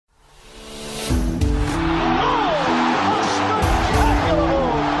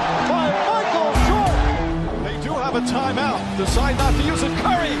Decide not to use it.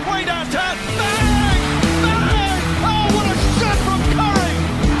 Curry, way downtown. Bang! Bang! Oh, what a shot from Curry!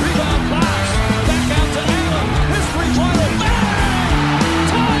 Rebound pass. Back out to Allen. His three-pointer.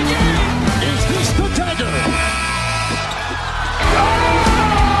 Bang! Tie game! Is this the dagger?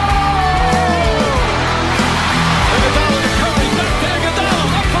 Iguodala to Curry. Back to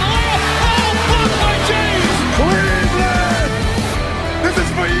Iguodala. Up for the layup. Oh, blocked by James! Cleveland! This is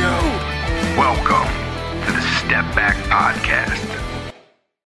for you! Welcome to the Step Back Podcast.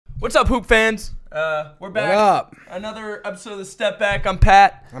 What's up, Hoop fans? We're back. What up? Another episode of the Step Back. I'm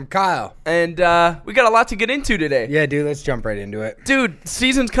Pat, I'm Kyle. and we got a lot to get into today. Yeah, dude, let's jump right into it. Dude,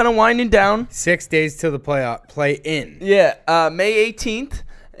 season's kind of winding down. 6 days till the play-in. Yeah, May 18th,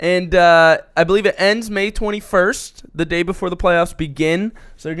 and I believe it ends May 21st, the day before the playoffs begin.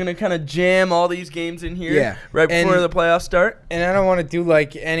 So they're gonna kind of jam all these games in here, Yeah, right before and- the playoffs start. And I don't want to do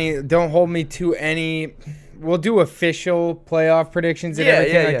don't hold me to any. We'll do official playoff predictions and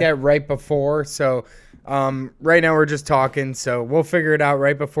everything like that right before. So right now we're just talking. So we'll figure it out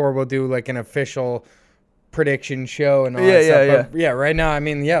right before we'll do like an official prediction show and all that stuff. But yeah, right now, I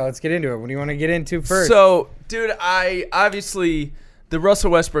mean, let's get into it. What do you want to get into first? So, dude, the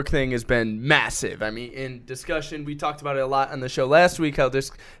Russell Westbrook thing has been massive. I mean, in discussion, we talked about it a lot on the show last week, how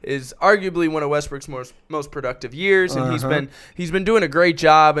this is arguably one of Westbrook's most productive years, and he's been doing a great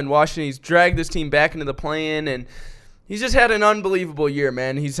job in Washington. He's dragged this team back into the play-in, and he's just had an unbelievable year,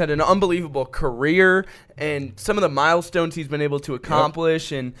 man. He's had an unbelievable career, and some of the milestones he's been able to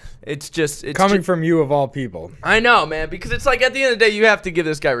accomplish, and it's coming from you of all people. I know, man, because it's like at the end of the day, you have to give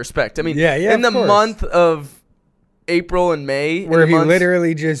this guy respect. I mean, in the of course. month of April and May, Where he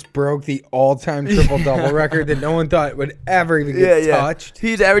literally just broke the all-time triple-double record that no one thought would ever even get touched.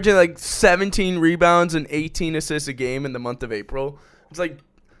 He's averaging like 17 rebounds and 18 assists a game in the month of April. It's like,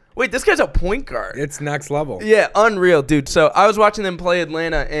 wait, this guy's a point guard. It's next level. Yeah, unreal, dude. So I was watching them play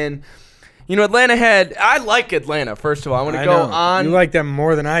Atlanta, and I like Atlanta, first of all. I want to go on. You like them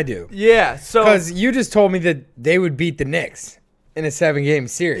more than I do. Yeah, so. Because you just told me that they would beat the Knicks in a 7-game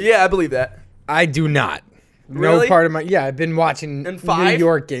series. Yeah, I believe that. I do not. Really? No part of my. Yeah, I've been watching In 5? New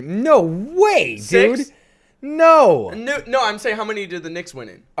York game. No way, 6? dude. No. No, I'm saying how many did the Knicks win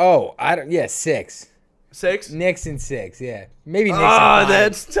in? Oh, I don't. Yeah, 6. 6? Knicks and 6. Yeah, maybe Knicks. Oh, and 5.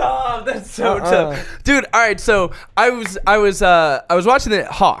 that's tough. That's so tough, dude. All right, so I was watching the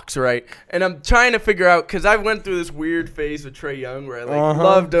Hawks, right, and I'm trying to figure out because I went through this weird phase with Trae Young where I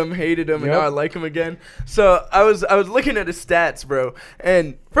loved him, hated him, and now I like him again. So I was looking at his stats, bro,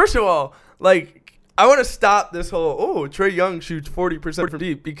 and first of all, like. I want to stop this whole Trae Young shoots 40% from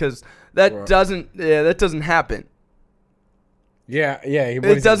deep because that doesn't happen. Yeah.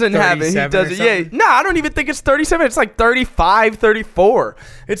 It doesn't happen. He doesn't. Yeah. No, I don't even think it's 37. It's like 35, 34.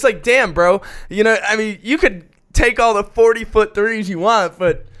 It's like, damn, bro. I mean, you could take all the 40-foot threes you want,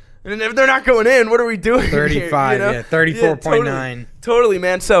 but if they're not going in, what are we doing 35, here, yeah, 34.9. Yeah, totally,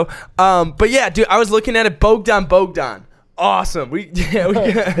 man. So, but yeah, dude, I was looking at it. Bogdan. Awesome.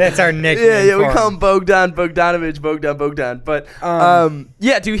 That's our nickname. Yeah, we call him Bogdan. But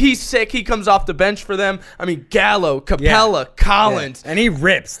yeah, dude, he's sick. He comes off the bench for them. I mean, Gallo, Capella, Collins. Yeah. And he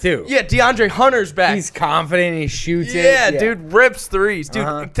rips too. Yeah, DeAndre Hunter's back. He's confident, he shoots it. Yeah, dude, rips threes. Dude,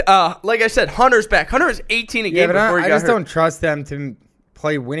 like I said, Hunter's back. Hunter is 18 a game before he got hurt. I just don't trust them to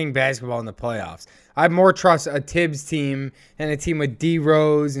play winning basketball in the playoffs. I more trust a Tibbs team and a team with D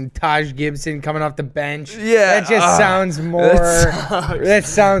Rose and Taj Gibson coming off the bench. Yeah, that just sounds more. That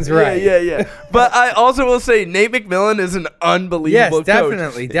sounds right. Yeah. But I also will say Nate McMillan is an unbelievable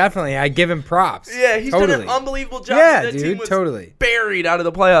coach. Definitely. I give him props. Yeah, he's done an unbelievable job. Yeah, that dude, team was totally buried out of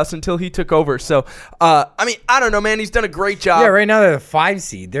the playoffs until he took over. So, I mean, I don't know, man. He's done a great job. Yeah, right now they're the 5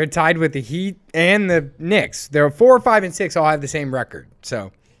 seed. They're tied with the Heat and the Knicks. They're 4, 5, and 6 all have the same record.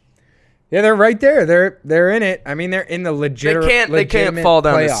 So. Yeah, they're right there. They're in it. I mean, they're in the They can't fall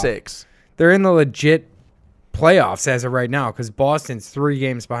down to 6. They're in the legit playoffs as of right now because Boston's 3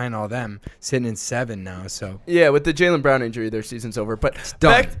 games behind all them, sitting in 7 now. So yeah, with the Jaylen Brown injury, their season's over. But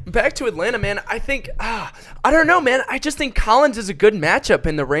back to Atlanta, man. I think I don't know, man. I just think Collins is a good matchup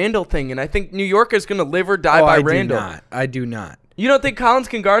in the Randall thing, and I think New York is going to live or die by Randall. I do not. You don't think Collins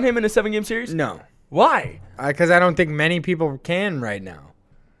can guard him in a 7-game series? No. Why? Because I don't think many people can right now.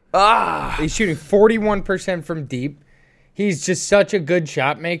 He's shooting 41% from deep. He's just such a good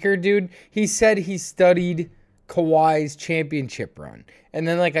shot maker, dude. He said he studied Kawhi's championship run. And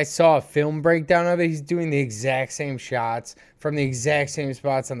then, I saw a film breakdown of it. He's doing the exact same shots from the exact same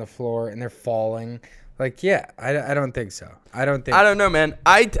spots on the floor, and they're falling. Like, yeah, I don't think so. I don't know, man.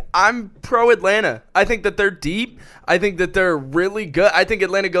 I'm pro Atlanta. I think that they're deep. I think that they're really good. I think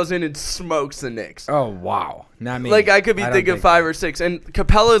Atlanta goes in and smokes the Knicks. Oh, wow. Not me. Like, I could be thinking 5 or 6. And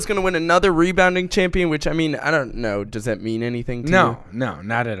Capella is going to win another rebounding champion, which, I mean, I don't know. Does that mean anything to you? No,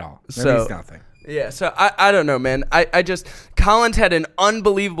 not at all. That So- means nothing. Yeah, so I don't know, man. I just Collins had an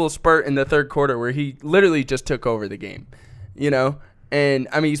unbelievable spurt in the third quarter where he literally just took over the game, you know. And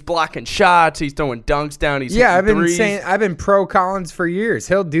I mean, he's blocking shots, he's throwing dunks down, he's hitting threes. I've been pro Collins for years.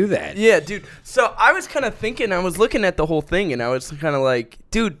 He'll do that. Yeah, dude. So I was kind of thinking, I was looking at the whole thing, and I was kind of like,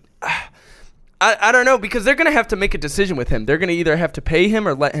 dude, I don't know, because they're gonna have to make a decision with him. They're gonna either have to pay him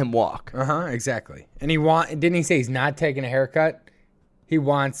or let him walk. Exactly. And didn't he say he's not taking a haircut? He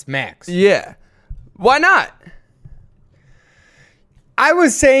wants max. Yeah. Why not? I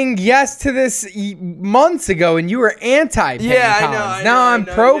was saying yes to this months ago, and you were anti-paying Collins. Now I'm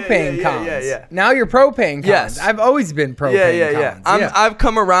pro-paying Collins. Yeah. Now you're pro-paying Collins. Yes. I've always been pro-paying Collins. I've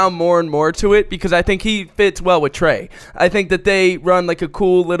come around more and more to it because I think he fits well with Trey. I think that they run like a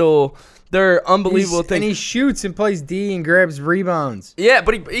cool little... They're unbelievable things. And he shoots and plays D and grabs rebounds. Yeah,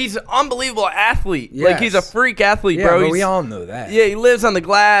 but he's an unbelievable athlete. Yes. Like, he's a freak athlete, Yeah, bro. but we all know that. Yeah, he lives on the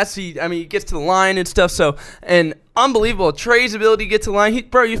glass. He gets to the line and stuff. So, and unbelievable. Trey's ability to get to the line.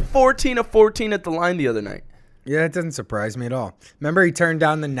 He's 14 of 14 at the line the other night. Yeah, it doesn't surprise me at all. Remember he turned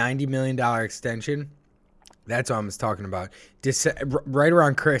down the $90 million extension? That's what I was talking about. Right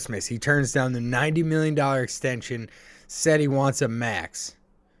around Christmas, he turns down the $90 million extension, said he wants a max.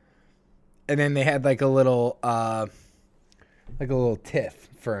 And then they had like a little tiff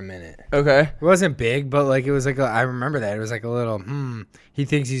for a minute. Okay. It wasn't big, but like it was like I remember that. It was like a little, he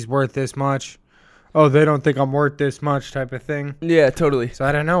thinks he's worth this much. Oh, they don't think I'm worth this much type of thing. Yeah, totally. So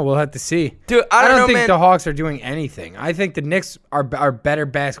I don't know. We'll have to see. Dude, I don't know, think man. the Hawks are doing anything. I think the Knicks are a better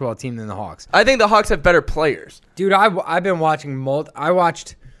basketball team than the Hawks. I think the Hawks have better players. Dude, I've been watching I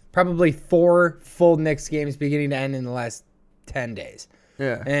watched probably 4 full Knicks games beginning to end in the last 10 days.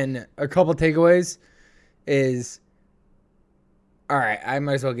 Yeah. And a couple takeaways is, all right, I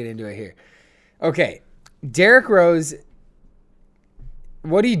might as well get into it here. Okay, Derrick Rose,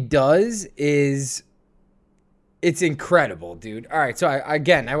 what he does is, it's incredible, dude. All right, so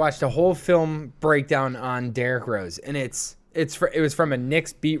I watched a whole film breakdown on Derrick Rose, and it was from a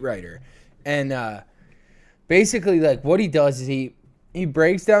Knicks beat writer, and basically, like, what he does is he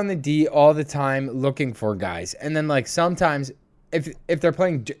breaks down the D all the time looking for guys, and then like sometimes. If they're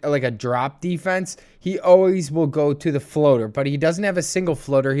playing like a drop defense, he always will go to the floater, but he doesn't have a single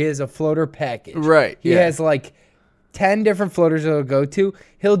floater. He has a floater package. Right. He has like 10 different floaters he'll go to.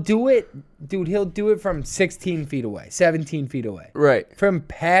 He'll do it, dude. He'll do it from 16 feet away, 17 feet away. Right. From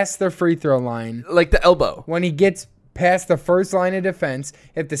past the free throw line. Like the elbow. When he gets past the first line of defense,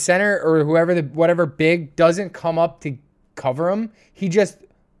 if the center or whatever big doesn't come up to cover him, he just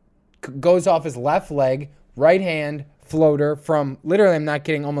goes off his left leg, right hand, floater from literally, I'm not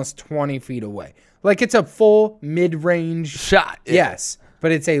kidding, almost 20 feet away. Like it's a full mid-range shot. Yeah. Yes,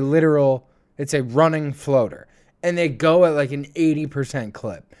 but it's a running floater. And they go at like an 80%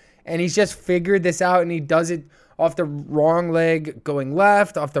 clip. And he's just figured this out, and he does it off the wrong leg going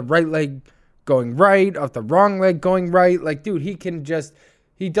left, off the right leg going right, off the wrong leg going right. Like, dude, he does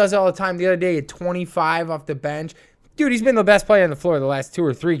it all the time. The other day at 25 off the bench. Dude, he's been the best player on the floor the last 2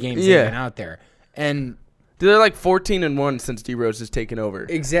 or 3 games he's been out there. And they're like 14-1 since D Rose has taken over.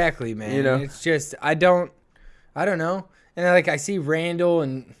 Exactly, man. You know, it's just I don't know. And like I see Randall,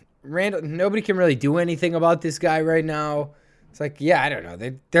 nobody can really do anything about this guy right now. It's like, yeah, I don't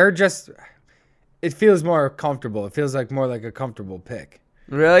know. They're just. It feels more comfortable. It feels like more like a comfortable pick.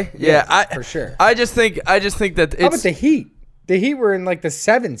 Really? Yeah, for sure. I just think that it's. How about the Heat? The Heat were in like the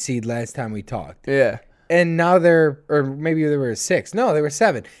 7 seed last time we talked. Yeah. And now or maybe they were a 6. No, they were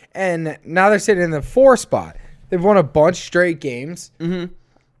 7. And now they're sitting in the 4 spot. They've won a bunch straight games. Mm-hmm.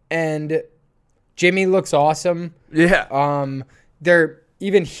 And Jimmy looks awesome. Yeah. They're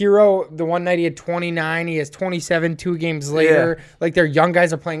even Hero, the one night he had 29. He has 27 2 games later. Yeah. Like their young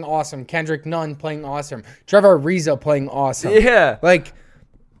guys are playing awesome. Kendrick Nunn playing awesome. Trevor Ariza playing awesome. Yeah. Like,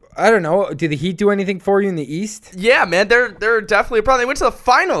 I don't know. Did the Heat do anything for you in the East? Yeah, man. They're definitely a problem. They went to the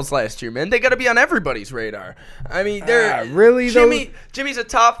finals last year, man. They got to be on everybody's radar. I mean, they're really Jimmy's a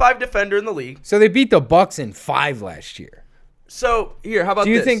top 5 defender in the league. So they beat the Bucks in 5 last year. So here, how about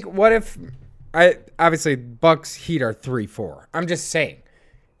this? Do you think? What if? Obviously Bucks Heat are 3-4. I'm just saying,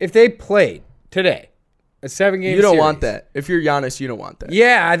 if they played today, a 7-game, you don't series, want that. If you're Giannis, you don't want that.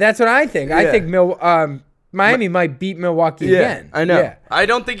 Yeah, that's what I think. Yeah. I think Miami might beat Milwaukee again. I know. Yeah. I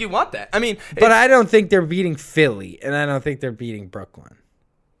don't think you want that. I mean, but I don't think they're beating Philly, and I don't think they're beating Brooklyn.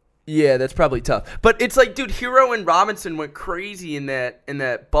 Yeah, that's probably tough. But it's like, dude, Hero and Robinson went crazy in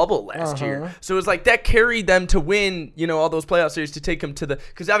that bubble last year. So it was like that carried them to win, all those playoff series to take them to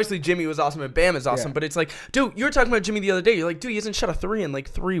because obviously Jimmy was awesome and Bam is awesome. Yeah. But it's like, dude, you were talking about Jimmy the other day. You're like, dude, he hasn't shot a 3 in like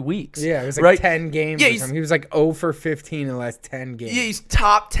 3 weeks. Yeah, it was like 10 games. Yeah, he was like 0 for 15 in the last 10 games. Yeah, he's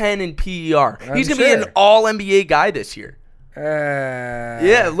top 10 in PER. He's going to be an all-NBA guy this year.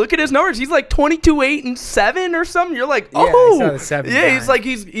 Yeah, look at his numbers. He's like 22-8-7 or something. You're like, oh, yeah, I saw the 7 yeah. He's like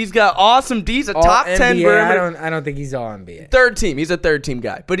he's got awesome D's, a top 10 perimeter. I don't think he's all NBA. Third team. He's a third team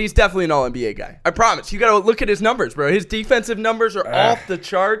guy, but he's definitely an all NBA guy. I promise. You got to look at his numbers, bro. His defensive numbers are off the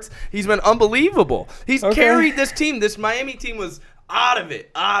charts. He's been unbelievable. He's carried this team. This Miami team was out of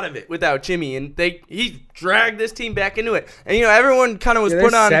it without Jimmy, and he dragged this team back into it. And everyone kind of was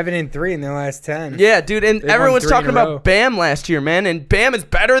put on 7-3 in their last 10. Yeah, dude, and everyone's talking about Bam last year, man, and Bam is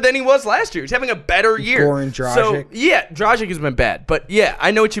better than he was last year. He's having a better year. Goran Dragic. So yeah, Dragic has been bad, but yeah,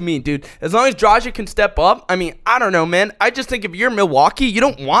 I know what you mean, dude. As long as Dragic can step up, I mean, I don't know, man. I just think if you're Milwaukee, you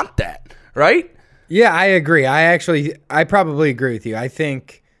don't want that, right? Yeah, I agree. I probably agree with you. I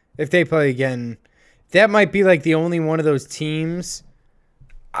think if they play again, that might be like the only one of those teams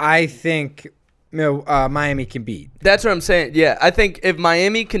I think Miami can beat. That's what I'm saying. Yeah, I think if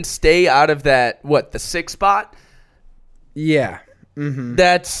Miami can stay out of that, the 6th spot? Yeah. Mm-hmm.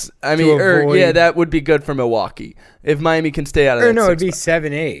 That would be good for Milwaukee. If Miami can stay out of that. No, it'd be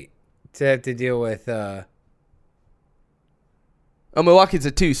 7-8 to have to deal with. Milwaukee's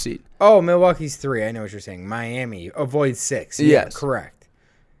a 2 seed. Oh, Milwaukee's 3. I know what you're saying. Miami avoids 6. Yeah, yes. Correct.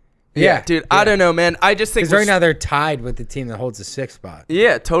 Yeah, dude, I don't know, man. I just think because right now they're tied with the team that holds the 6th spot.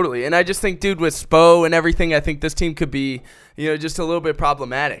 Yeah, totally. And I just think, dude, with Spo and everything, I think this team could be, just a little bit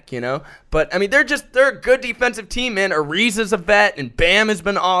problematic, But I mean, they're a good defensive team, man. Ariza's a vet, and Bam has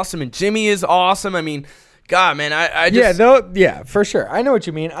been awesome, and Jimmy is awesome. I mean, God, man, I just yeah, for sure. I know what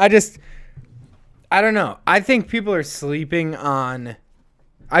you mean. I don't know. I think people are sleeping on.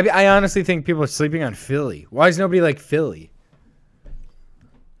 I honestly think people are sleeping on Philly. Why is nobody like Philly?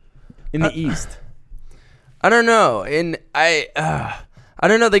 In the East, I don't know, and I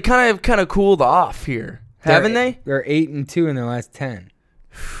don't know. They kind of cooled off here, haven't they? They're 8-2 in their last 10.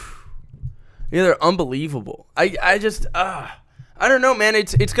 Yeah, they're unbelievable. I don't know, man.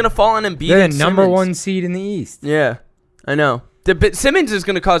 It's gonna fall on Embiid. They're the number 1 seed in the East. Yeah, I know. But Simmons is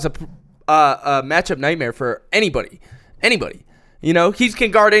gonna cause a matchup nightmare for anybody. He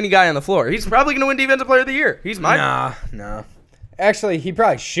can guard any guy on the floor. He's probably gonna win Defensive Player of the Year. He's my no. Actually, he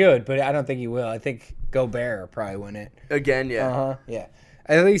probably should, but I don't think he will. I think Gobert will probably win it. Again, yeah. Yeah.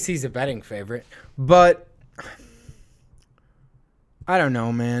 At least he's a betting favorite. But I don't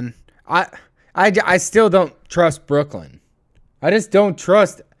know, man. I still don't trust Brooklyn. I just don't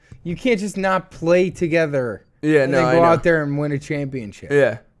trust. You can't just not play together. Yeah, and then go out there and win a championship.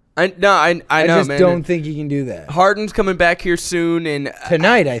 Yeah. I know, man. I just don't think you can do that. Harden's coming back here soon, and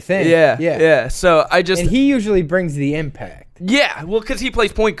tonight, I think. Yeah. So and he usually brings the impact. Yeah, well, because he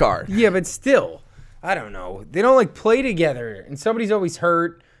plays point guard. Yeah, but still, I don't know. They don't play together, and somebody's always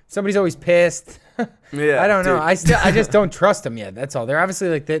hurt. Somebody's always pissed. Yeah, I don't know. I just don't trust them yet. That's all. They're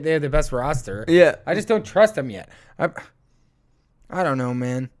obviously they're the best roster. Yeah, I just don't trust them yet. I don't know,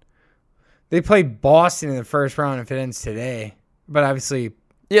 man. They played Boston in the first round if it ends today, but obviously.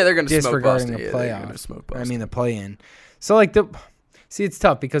 Yeah, they're going to smoke Boston. The playoffs. The play-in. So, it's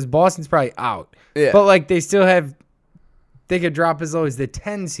tough because Boston's probably out. Yeah. But, they still have – they could drop as low as the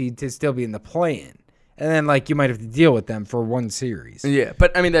 10 seed to still be in the play-in. And then, you might have to deal with them for one series. Yeah,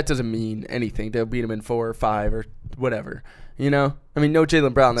 but, I mean, that doesn't mean anything. They'll beat them in 4 or 5 or whatever, I mean, no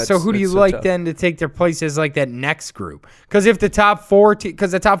Jaylen Brown. So, who do you like tough. Then to take their places that next group? Because if the top 4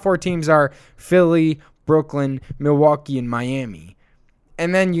 because the top 4 teams are Philly, Brooklyn, Milwaukee, and Miami –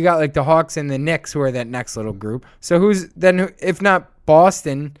 and then you got the Hawks and the Knicks who are that next little group. So who's then, if not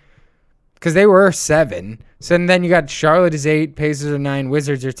Boston, because they were 7. So then you got Charlotte is 8, Pacers are 9,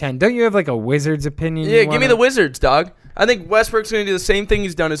 Wizards are 10. Don't you have a Wizards opinion? Yeah, give me the Wizards, dog. I think Westbrook's going to do the same thing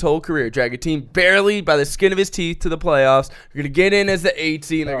he's done his whole career. Drag a team barely by the skin of his teeth to the playoffs. They're going to get in as the 8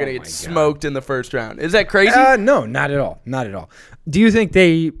 seed and they're going to get smoked in the first round. Is that crazy? No, not at all. Not at all. Do you think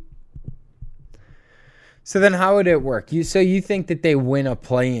they... So then how would it work? You think that they win a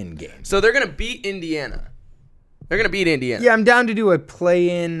play-in game? So they're going to beat Indiana. Yeah, I'm down to do a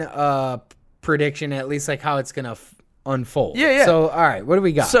play-in prediction, at least how it's going to unfold. Yeah. So, all right, what do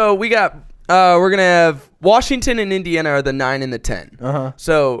we got? So we got we're going to have Washington and Indiana are the 9 and the 10. Uh-huh.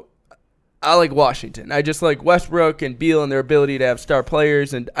 So I like Washington. I just like Westbrook and Beal and their ability to have star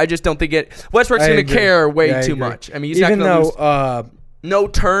players, and I just don't think Westbrook's going to care way too much. I mean, he's even not going to lose. No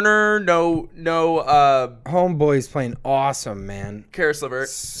Turner, no Homeboy's playing awesome, man. Karis LeVert.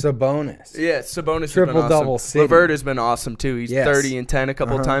 Sabonis. Yeah, Sabonis has Triple been awesome. double city. LeVert has been awesome too. He's Yes. 30 and 10 a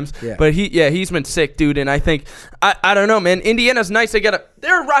couple times. Yeah. But he's been sick, dude. And I think I don't know, man. Indiana's nice.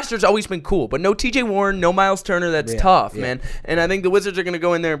 Their roster's always been cool, but no TJ Warren, no Miles Turner. That's tough, man. And I think the Wizards are gonna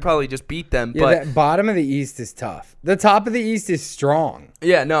go in there and probably just beat them. Yeah, but that bottom of the East is tough. The top of the East is strong,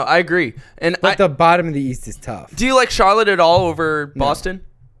 yeah, no, I agree. but the bottom of the East is tough. Do you like Charlotte at all over Boston?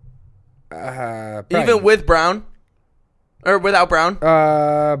 Even with Brown? Or without Brown?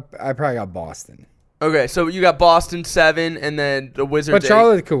 I probably got Boston. Okay, so you got Boston 7 and then the Wizards But 8.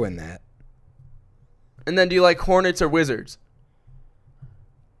 Charlotte could win that. And then do you like Hornets or Wizards?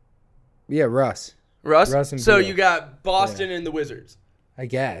 Yeah, Russ, Russ? and So Beal. you got Boston and the Wizards. I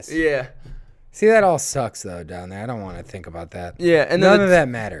guess. Yeah. See, that all sucks, though, down there. I don't want to think about that. Yeah, and then None of that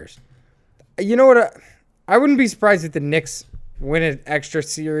matters. You know what? I wouldn't be surprised if the Knicks win an extra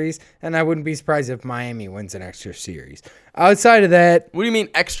series, and I wouldn't be surprised if Miami wins an extra series. Outside of that, What do you mean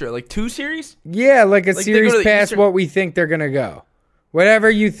extra? Like 2 series? yeah, like a Like they series go to the past Eastern- what we think they're going to go. Whatever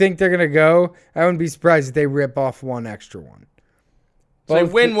you think they're going to go, I wouldn't be surprised if they rip off one extra one. So they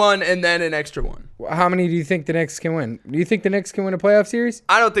Both- win one and then an extra one. How many do you think the Knicks can win? Do you think the Knicks can win a playoff series?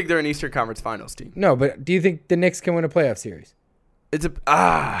 I don't think they're an Eastern Conference Finals team. No, but do you think the Knicks can win a playoff series? It's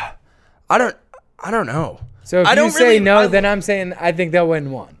I don't know. So if I you don't say really- no, I- then I'm saying I think they'll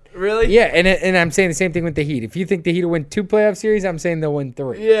win one. Really? Yeah, and I'm saying the same thing with the Heat. If you think the Heat will win 2 playoff series, I'm saying they'll win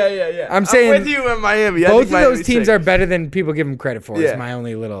 3. Yeah. I'm saying with you in Miami. I Both think of Miami's those teams sick. are better than people give them credit for. Yeah. Is my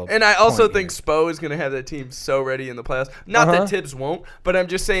only little. And I also point think here. Spo is going to have that team so ready in the playoffs. Not Uh-huh. that Tibbs won't, but I'm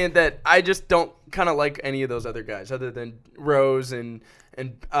just saying that I just don't kind of like any of those other guys other than Rose and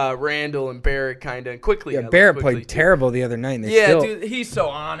Randall and Barrett kind of quickly. Yeah, I like Barrett Quickly, played too. terrible the other night. And they Yeah, still, dude, he's so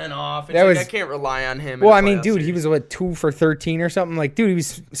on and off. It's That like was- I can't rely on him. Well, in I a mean, playoff dude, he series. was what 2 for 13 or something. Like, dude, he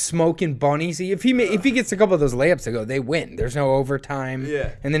was smoking bunnies. If he gets a couple of those layups to go, they win. There's no overtime. Yeah.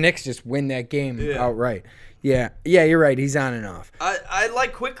 And the Knicks just win that game Yeah. outright. Yeah, you're right. He's on and off I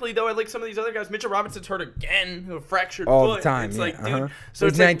like Quickly though. I like some of these other guys. Mitchell Robinson's hurt again, a fractured all foot. the time. It's yeah, like, dude. uh-huh. So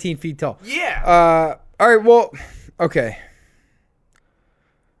he's it's like, 19 feet tall. yeah. All right. Well, okay.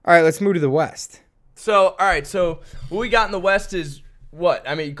 All right. Let's move to the West. So all right. So what we got in the West is what?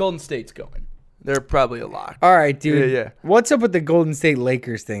 I mean, Golden State's going. They're probably a lock. All right, dude. Yeah. What's up with the Golden State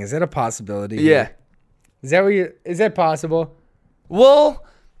Lakers thing? Is that a possibility? Yeah. Is that possible? Well,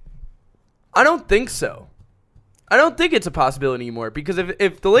 I don't think so. I don't think it's a possibility anymore because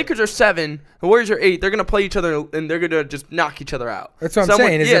if the Lakers are 7, the Warriors are 8, they're gonna play each other and they're gonna just knock each other out. That's what I'm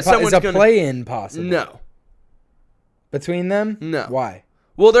saying. Is a play-in possible? No. Between them? No. Why?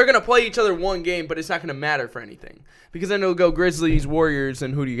 Well, they're gonna play each other one game, but it's not gonna matter for anything because then it'll go Grizzlies, Warriors,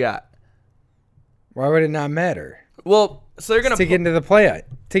 and who do you got? Why would it not matter? Well, so they're gonna To get into the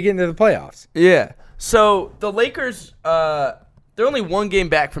playoffs. Yeah. So the Lakers, they're only one game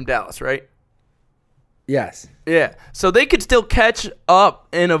back from Dallas, right? Yes. Yeah. So they could still catch up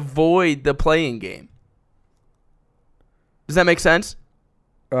and avoid the play-in game. Does that make sense?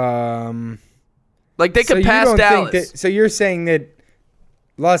 Like they could pass Dallas. So you're saying that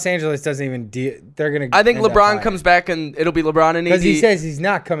Los Angeles doesn't even they're gonna. I think end up LeBron higher. comes back and it'll be LeBron and AD. Because he says he's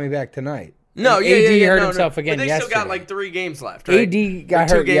not coming back tonight. no, And yeah, AD yeah, hurt no, himself no. again But they yesterday. still got like 3 games left, right? AD got Or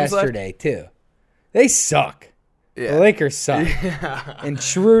 2 hurt games left? yesterday too. They suck. Yeah. The Lakers suck. And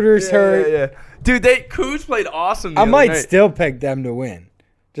Schroeder's hurt. Yeah. Dude, Kuz played awesome. I other might night. still pick them to win,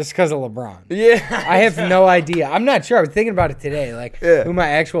 just because of LeBron. Yeah. I have no idea. I'm not sure. I was thinking about it today, like Yeah. who my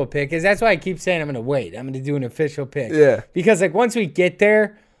actual pick is. That's why I keep saying I'm going to wait. I'm going to do an official pick. Yeah. Because like once we get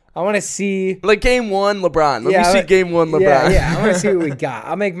there, I want to see. Like game 1, LeBron. Let me see game 1, LeBron. Yeah, I want to see what we got.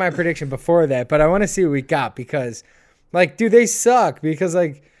 I'll make my prediction before that, but I want to see what we got because, like, dude, they suck because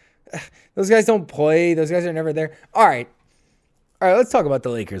like those guys don't play. Those guys are never there. All right, let's talk about the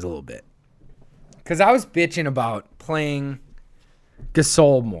Lakers a little bit because I was bitching about playing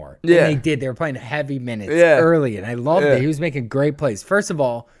Gasol more. Yeah. And they did. They were playing heavy minutes Yeah. early, and I loved Yeah. it. He was making great plays. First of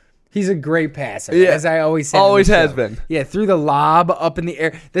all, he's a great passer, Yeah. as I always say. Always has been. Yeah, through the lob, up in the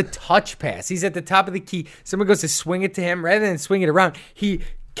air. The touch pass. He's at the top of the key. Someone goes to swing it to him. Rather than swing it around, he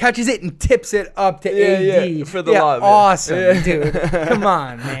catches it and tips it up to AD. yeah, for the lob, yeah. Awesome, Yeah. dude. Come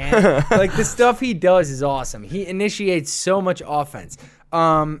on, man. Like, the stuff he does is awesome. He initiates so much offense.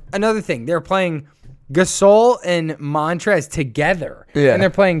 Another thing, they're playing Gasol and Montrez together. Yeah. And they're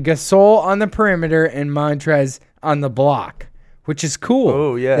playing Gasol on the perimeter and Montrez on the block, which is cool.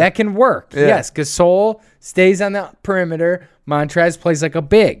 Oh, yeah. That can work. Yeah. Yes, Gasol stays on the perimeter. Montrez plays like a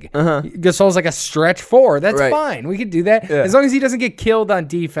big. Gasol's like a stretch 4. That's Right. fine. We could do that. Yeah. As long as he doesn't get killed on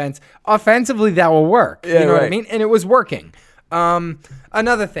defense. Offensively, that will work. Yeah, you know what I right. mean? And it was working.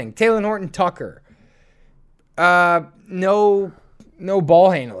 Another thing, Taylor Horton-Tucker. No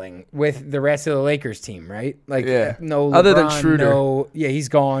ball handling with the rest of the Lakers team, right? Like, no LeBron, other than Schroeder. He's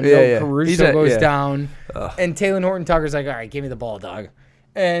gone. Caruso goes down. And Taylor Horton-Tucker's like, all right, give me the ball, dog.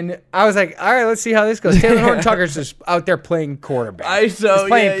 And I was like, all right, let's see how this goes. Taylor Horton-Tucker's just out there playing quarterback. He's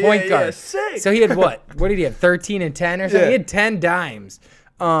playing point guard. So he had what? What did he have, 13 and 10 or something? He had 10 dimes.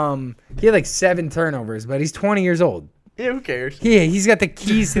 He had like 7 turnovers, but he's 20 years old. Yeah, who cares? Yeah, he's got the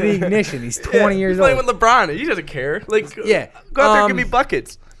keys to the ignition. He's 20 years old. He's playing with LeBron. He doesn't care. Like, go out there and give me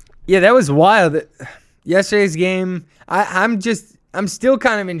buckets. Yeah, that was wild. Yesterday's game, I'm still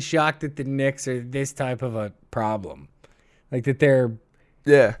kind of in shock that the Knicks are this type of a problem. Like that they're...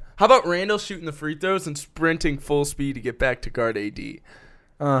 Yeah. How about Randall shooting the free throws and sprinting full speed to get back to guard AD?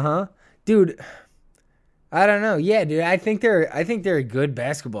 Uh-huh. Dude, I don't know. Yeah, dude, I think they're a good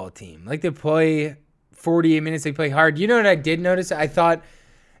basketball team. Like they play 48 minutes, they play hard. You know what I did notice? I thought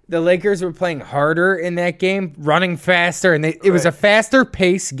the Lakers were playing harder in that game, running faster, and it was a faster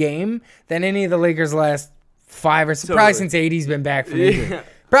pace game than any of the Lakers' last 5 or so. Probably since AD's been back from injury.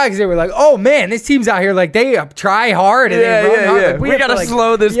 Probably because they were like, oh man, this team's out here like they try hard and they run hard. Like, we gotta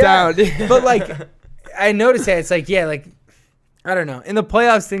slow this down. But like, I noticed that it's like, like I don't know. In the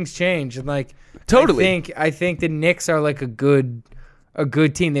playoffs, things change, and like totally. I think the Knicks are like a good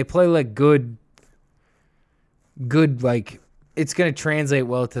team. They play like good. Like it's gonna translate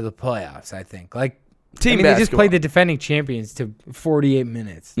well to the playoffs. I think like. Team they just played the defending champions to 48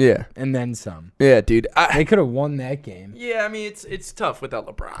 minutes. Yeah. And then some. Yeah, dude. They could have won that game. Yeah, I mean, it's tough without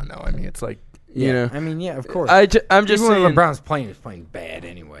LeBron, though. I mean, it's like, you know. I mean, yeah, of course. I'm just Even saying. when LeBron's playing, he's playing bad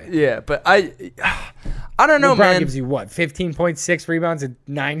anyway. Yeah, but I don't know, LeBron man. gives you what, 15.6 rebounds and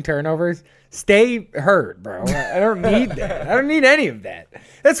 9 turnovers? Stay hurt, bro. I don't need that. I don't need any of that.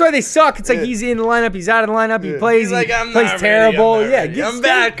 That's why they suck. It's like he's in the lineup, he's out of the lineup, he plays, he's like, he plays terrible. I'm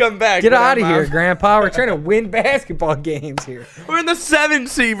back. Get out of here, Grandpa. We're trying to win basketball games here. We're in the 7th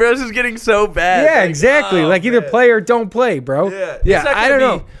seed, bro. This is getting so bad. Yeah, exactly. Like either play or don't play, bro. Yeah. I don't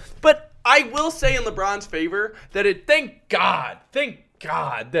know. But I will say in LeBron's favor that thank God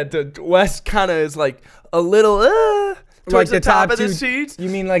that the West kind of is like a little towards like the top of two, the seeds. You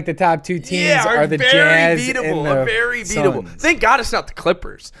mean like the top 2 teams are the very Jazz beatable, and the very beatable. Suns. Thank God it's not the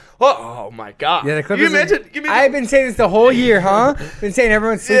Clippers. Oh my God. Yeah, the Clippers. Give me I've been saying this the whole year, huh? Been saying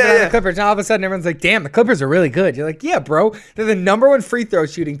everyone's sleeping on the Clippers, and all of a sudden everyone's like, "Damn, the Clippers are really good." You're like, "Yeah, bro. They're the number 1 free throw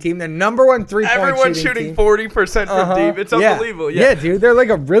shooting team. The number 1 3-point shooting team. Everyone's shooting 40% from deep. It's unbelievable. Yeah, dude, they're like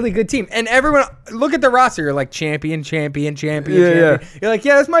a really good team. And everyone, look at the roster. You're like champion. You're like,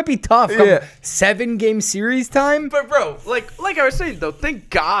 yeah, this might be tough. 7-game series time. But bro, like I was saying though, thank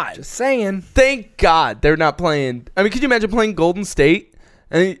God. Just saying. Thank God they're not playing. I mean, could you imagine playing Golden State?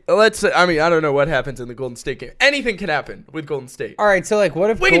 And I don't know what happens in the Golden State game. Anything can happen with Golden State. All right, so like, what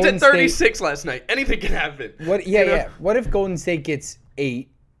if Wiggins at 36 last night? Anything can happen. What? Yeah. What if Golden State gets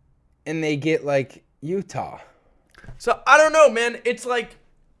 8, and they get like Utah? So I don't know, man. It's like,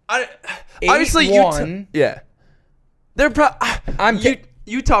 obviously Utah. Yeah, they're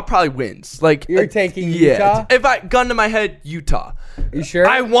Utah probably wins. Like you're taking Utah. If I gun to my head, Utah. You sure?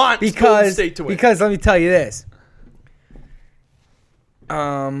 I want Golden State to win. Because let me tell you this.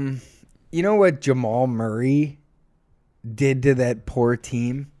 You know what Jamal Murray did to that poor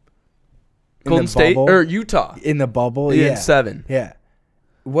team? Golden State or Utah in the bubble? Yeah, in 7. Yeah.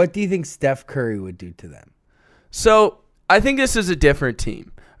 What do you think Steph Curry would do to them? So I think this is a different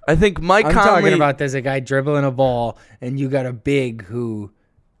team. I think Mike Conley. I'm talking about there's a guy dribbling a ball, and you got a big who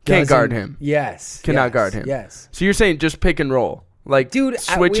can't guard him. Yes, cannot guard him. Yes. So you're saying just pick and roll. Like, dude,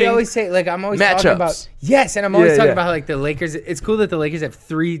 switching we always say, like, I'm always matchups. talking about, yes, and I'm always talking about, like, the Lakers. It's cool that the Lakers have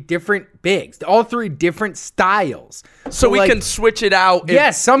 3 different bigs, all 3 different styles. So we can switch it out.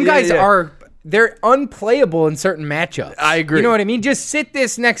 Yes, some guys they're unplayable in certain matchups. I agree. You know what I mean? Just sit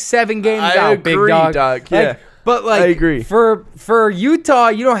this next 7 games out, agree, big dog. Like, but, like, I agree. For Utah,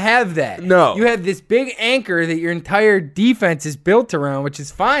 you don't have that. No. You have this big anchor that your entire defense is built around, which is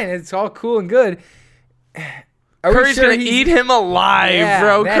fine. It's all cool and good. Curry's going to eat him alive,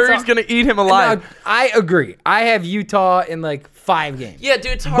 bro. Curry's going to eat him alive. No, I agree. I have Utah in like 5 games. Yeah,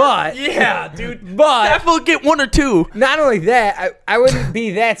 dude, it's hard. But, dude. But Steph will get 1 or 2. Not only that, I wouldn't be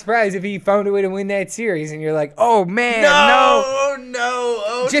that surprised if he found a way to win that series and you're like, oh, man,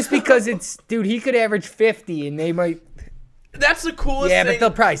 no. Just because it's, dude, he could average 50 and they might. That's the coolest thing. Yeah, but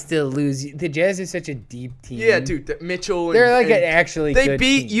they'll probably still lose. The Jazz is such a deep team. Yeah, dude. Mitchell. They're like an actually good They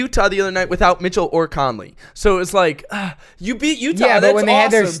beat team. Utah the other night without Mitchell or Conley. So it's like, you beat Utah. Yeah, but when they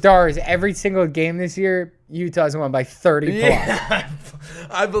had their awesome. stars, every single game this year, Utah's won by 30 plus. Yeah,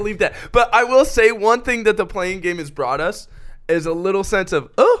 I believe that. But I will say one thing that the playing game has brought us, is a little sense of,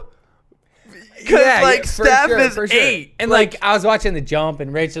 because Steph is 8. And I was watching The Jump,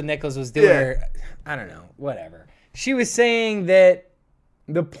 and Rachel Nichols was doing her, I don't know, whatever. She was saying that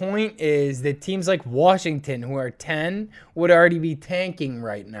the point is that teams like Washington, who are 10, would already be tanking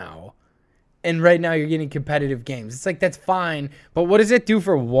right now. And right now you're getting competitive games. It's like, that's fine, but what does it do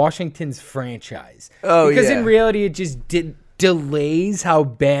for Washington's franchise? Because in reality, it just delays how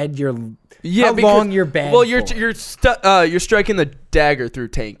bad long you're bad. Well, you're striking the dagger through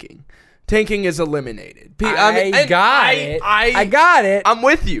tanking. Tanking is eliminated. I got it. I'm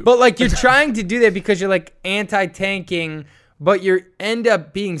with you. But you're trying to do that because you're anti-tanking, but you end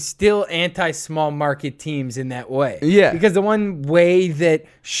up being still anti-small market teams in that way. Yeah. Because the one way that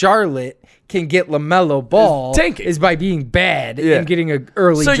Charlotte can get LaMelo Ball is by being bad and getting an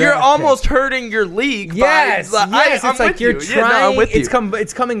early So you're draft almost pick. hurting your league. Yes, it's like you're trying.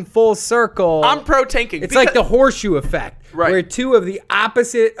 It's coming full circle. I'm pro tanking. It's like the horseshoe effect, right, where two of the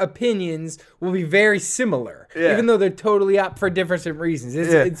opposite opinions will be very similar, even though they're totally up for different reasons.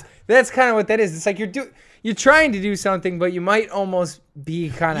 That's kind of what that is. It's like you're trying to do something, but you might almost be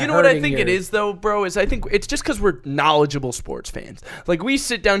kind of. You know what I think it is, though, bro? Is I think it's just because we're knowledgeable sports fans. We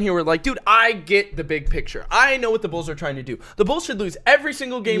sit down here, we're like, dude, I get the big picture. I know what the Bulls are trying to do. The Bulls should lose every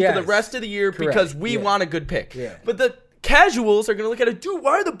single game for the rest of the year because we want a good pick. Yeah. But the casuals are going to look at it, dude,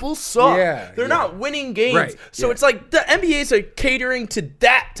 why are the Bulls suck? They're not winning games. Right. So it's like the NBA is catering to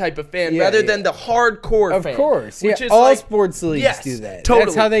that type of fan rather than the hardcore fan. Of course. Which is all sports leagues do that. Totally.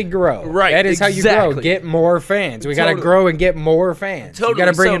 That's how they grow. Right. That is how you grow. Get more fans. We got to grow and get more fans. You got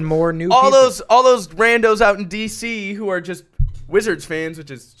to bring in more new people. All those randos out in DC who are just Wizards fans,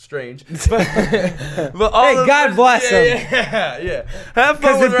 which is strange. But God bless them. Yeah. Have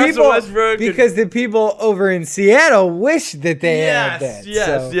fun with Russell Westbrook. Because the people over in Seattle wish that they had that.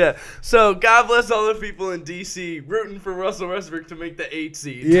 Yes. So God bless all the people in DC rooting for Russell Westbrook to make the 8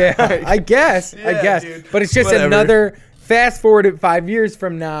 seed. Yeah, I guess. Dude. But it's just another fast forward at 5 years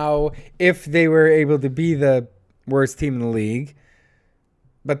from now, if they were able to be the worst team in the league,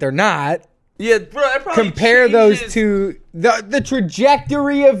 but they're not. Yeah, bro, that probably compare those to the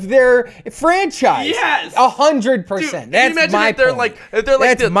trajectory of their franchise. Yes, 100%. That's my point. If they're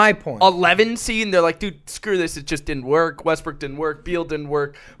like that's my point. 11 seed, and they're like, dude, screw this. It just didn't work. Westbrook didn't work. Beal didn't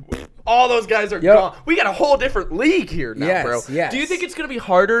work. All those guys are gone. We got a whole different league here now, bro. Yes. Do you think it's gonna be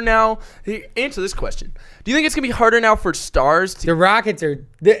harder now? Answer this question. Do you think it's gonna be harder now for stars? The Rockets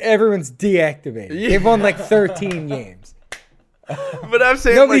everyone's deactivated. Yeah. They've won 13 games. But I'm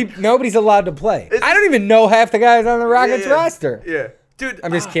saying nobody's allowed to play. I don't even know half the guys on the Rockets roster. Yeah. Dude,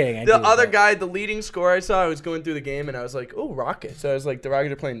 I'm just kidding. The other guy, the leading scorer I saw, I was going through the game and I was like, oh, Rockets. So I was like, the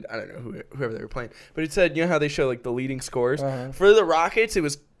Rockets are playing, I don't know whoever they were playing. But it said, you know how they show the leading scorers? For the Rockets, it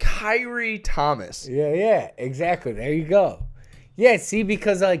was Kyrie Thomas. Yeah, exactly. There you go. Yeah, see,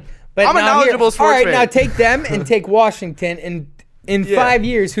 because but I'm a knowledgeable sports fan. All right, now take them and take Washington and in 5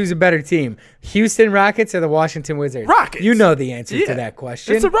 years, who's a better team? Houston Rockets or the Washington Wizards? Rockets. You know the answer to that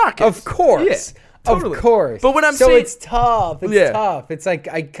question. It's the Rockets. Of course. Yeah, totally. Of course. But when I'm saying... it's tough. It's tough. It's like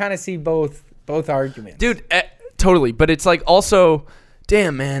I kind of see both arguments. Dude, totally. But it's like also,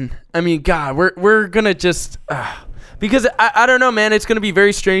 damn, man. I mean, God, we're going to just... because I don't know, man. It's going to be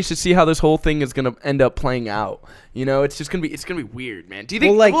very strange to see how this whole thing is going to end up playing out. You know, it's gonna be weird, man. Do you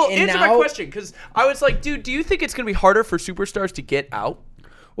think? Answer my question, because I was like, dude, do you think it's gonna be harder for superstars to get out?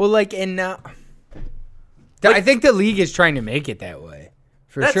 Well, and now, I think the league is trying to make it that way,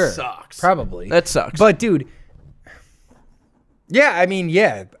 for sure. That sucks. Probably. That sucks. But dude, yeah, I mean,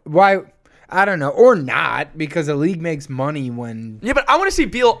 yeah. Why? I don't know, or not, because the league makes money when. Yeah, but I want to see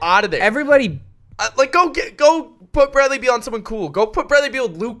Beal out of there. Everybody, go put Bradley Beal on someone cool. Go put Bradley Beal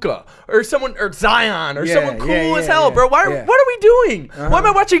with Luka or Zion or someone cool as hell, bro. What are we doing? Why am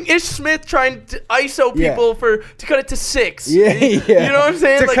I watching Ish Smith trying to ISO people to cut it to 6? Yeah. You know what I'm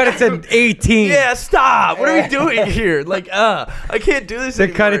saying? To cut it to 18. Yeah, stop. What are we doing here? I can't do this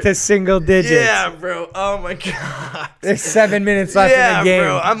anymore. To cut it to single digits. Yeah, bro. Oh my God. There's 7 minutes left in the game.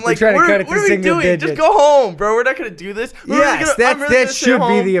 Bro. I'm like, trying to cut it what to are we doing? digits. Just go home, bro. We're not gonna do this. That should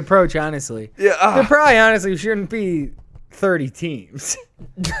be the approach, honestly. Yeah. There probably honestly shouldn't be 30 teams.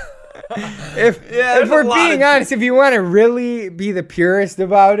 if we're being honest, if you want to really be the purist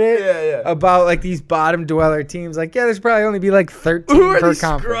about it, about these bottom dweller teams, there's probably only be 13 Who are per these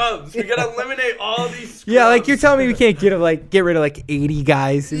conference. Scrubs? We gotta eliminate all these scrubs. Yeah, you're telling me we can't get rid of 80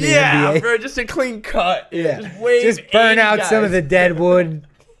 guys in the NBA? Bro, just a clean cut. Yeah, just burn out some of the dead wood.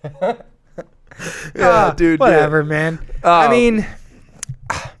 Dude. Whatever, man. I mean,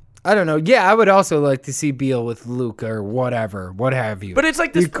 I don't know. Yeah, I would also like to see Beal with Luka or whatever, what have you. But it's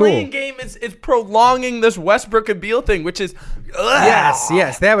like this playing game is prolonging this Westbrook and Beal thing, which is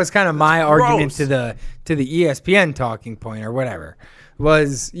yes. That was kind of my argument gross. to the ESPN talking point or whatever.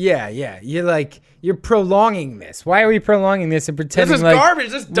 Was you're prolonging this. Why are we prolonging this and pretending this is like garbage?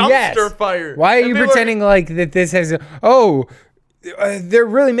 This dumpster fire. Why are you pretending like that this has they're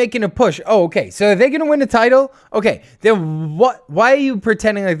really making a push. Oh, okay. So are they going to win the title? Okay. Then what? Why are you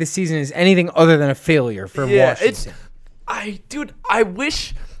pretending like the season is anything other than a failure for Washington? I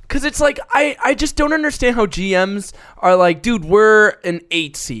wish, because it's like I just don't understand how GMs are like, dude, we're an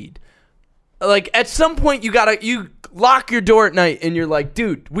 8 seed. Like at some point you lock your door at night and you're like,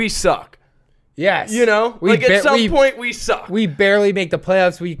 dude, we suck. Yes. At some point we suck. We barely make the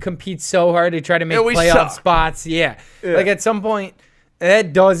playoffs. We compete so hard to try to make playoff spots. Yeah. Like at some point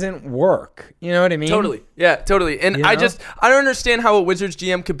that doesn't work. You know what I mean? Totally. Yeah, totally. And I don't understand how a Wizards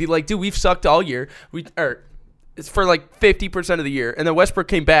GM could be like, dude, we've sucked all year. It's for like 50% of the year. And then Westbrook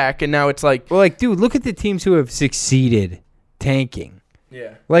came back and now it's like, well, like, dude, look at the teams who have succeeded tanking.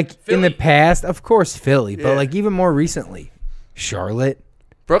 Yeah. Like Philly. In the past, of course, Philly, but like even more recently, Charlotte.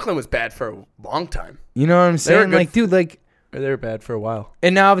 Brooklyn was bad for a long time. You know what I'm saying? Like, dude, like. They were bad for a while.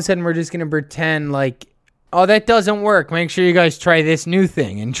 And now all of a sudden we're just going to pretend like, oh, that doesn't work. Make sure you guys try this new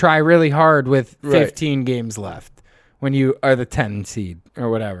thing and try really hard with 15 games left when you are the 10 seed or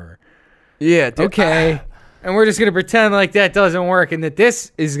whatever. Yeah. Dude. Okay. And we're just going to pretend like that doesn't work and that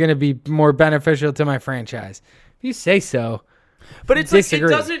this is going to be more beneficial to my franchise. If you say so. But it's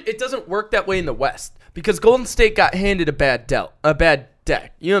disagree. Like it doesn't work that way in the West because Golden State got handed a bad deck. You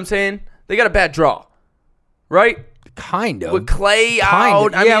know what I'm saying? They got a bad draw. Right? Kind of. With Clay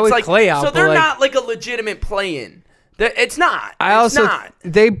out. I mean, with like, Clay out. So they're not like a legitimate play-in. It's not.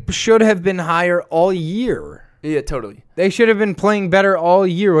 They should have been higher all year. Yeah, totally. They should have been playing better all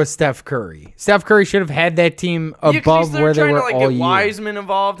year with Steph Curry. Steph Curry should have had that team above where they were all year. Trying to get Wiseman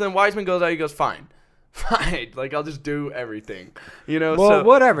involved, and Wiseman goes out, he goes, fine. Like, I'll just do everything. Well,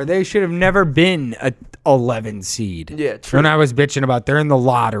 whatever. They should have never been a 11 seed. Yeah, true. When I was bitching about they're in the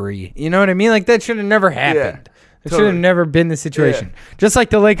lottery. You know what I mean? Like, that should have never happened. It should have never been the situation. Yeah. Just like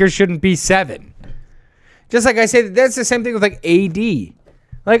the Lakers shouldn't be 7. Just like I said, that's the same thing with, like, AD.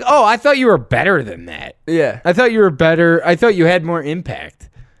 Like, oh, I thought you were better than that. Yeah. I thought you were better. I thought you had more impact.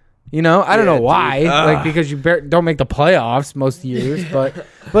 I don't know why. Like, because you don't make the playoffs most years. But,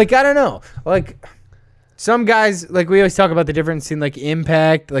 like, I don't know. Like, some guys, like, we always talk about the difference in, like,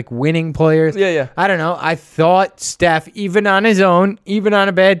 impact, like, winning players. Yeah. I don't know. I thought Steph, even on his own, even on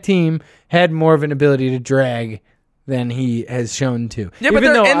a bad team, had more of an ability to drag than he has shown to. Yeah, but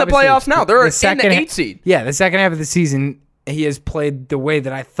they're in the playoffs now. They're in the 8 seed. Yeah, the second half of the season, he has played the way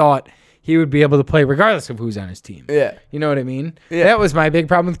that I thought he would be able to play regardless of who's on his team. Yeah. You know what I mean? Yeah. That was my big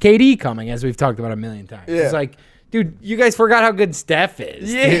problem with KD coming, as we've talked about a million times. Yeah. It's like, dude, you guys forgot how good Steph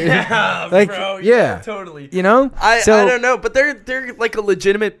is. Yeah, like, bro. Yeah, totally. I don't know, but they're like a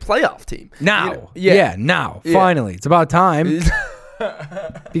legitimate playoff team. Now. Now. Finally. It's about time.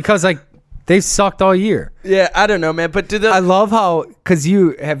 Because, like, they've sucked all year. Yeah, I don't know, man. But I love how, because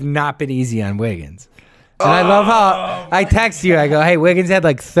you have not been easy on Wiggins. And I love how I text you. I go, hey, Wiggins had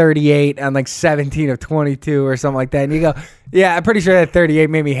like 38 on like 17 of 22 or something like that. And you go, yeah, I'm pretty sure that 38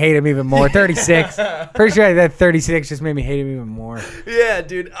 made me hate him even more. 36. Pretty sure that 36 just made me hate him even more. Yeah,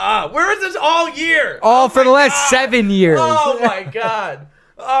 dude. Where was this all year? For the last 7 years. Oh, my God.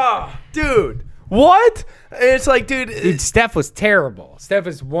 Dude. What? It's like, dude. Steph was terrible. Steph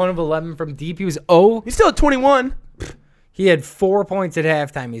was 1 of 11 from deep. He was 0. He's still at 21. He had 4 points at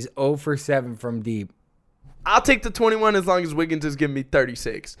halftime. He's 0 for 7 from deep. I'll take the 21 as long as Wiggins is giving me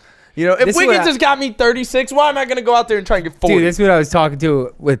 36. If Wiggins has got me 36, why am I going to go out there and try and get 40? Dude, that's what I was talking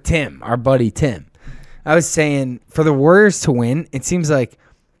to with Tim, our buddy Tim. I was saying, for the Warriors to win, it seems like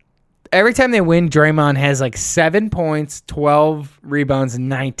every time they win, Draymond has like 7 points, 12 rebounds, and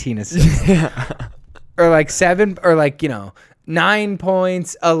 19 assists. Or like 9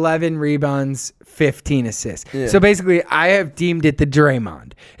 points, 11 rebounds, 15 assists. Yeah. So basically, I have deemed it the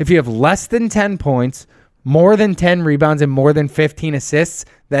Draymond. If you have less than 10 points, more than 10 rebounds, and more than 15 assists,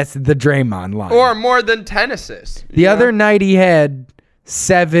 that's the Draymond line. Or more than 10 assists. The other night he had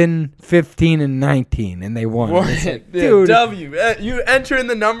 7, 15, and 19, and they won. Dude, W. You enter in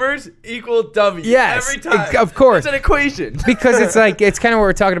the numbers, equal W. Yes, every time. Of course. It's an equation. Because it's like, it's kind of what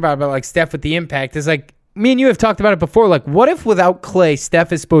we're talking about like Steph with the impact. It's like, me and you have talked about it before. Like, what if without Clay,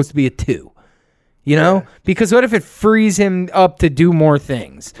 Steph is supposed to be a 2? You know? Because what if it frees him up to do more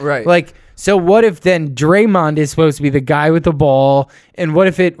things? Right. Like, so what if then Draymond is supposed to be the guy with the ball? And what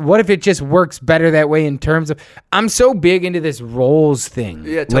if it just works better that way in terms of, I'm so big into this roles thing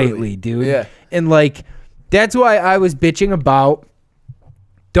lately, dude. Yeah. And like, that's why I was bitching about,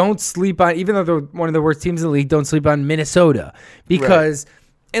 don't sleep on, even though they're one of the worst teams in the league, don't sleep on Minnesota. Because,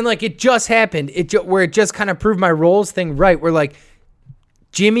 and like, it just happened, where it just kind of proved my roles thing right. Where like,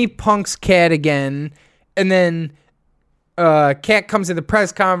 Jimmy punks Cat again, and then Cat comes to the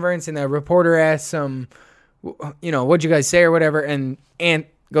press conference, and the reporter asks him, what'd you guys say or whatever, and Ant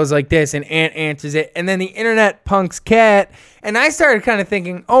goes like this, and Ant answers it, and then the internet punks Cat, and I started kind of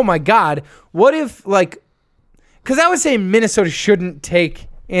thinking, oh my God, what if, like, because I was saying Minnesota shouldn't take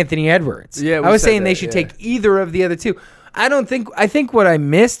Anthony Edwards. Yeah, I was saying they should take either of the other two. I think what I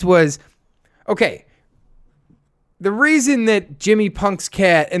missed was, okay, the reason that Jimmy punks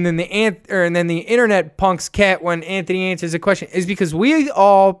Cat and then the internet punks Cat when Anthony answers a question is because we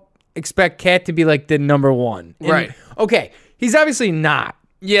all expect Cat to be like the number one. Right. Okay. He's obviously not.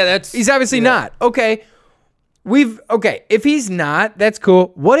 Yeah, he's obviously not. Okay. If he's not, that's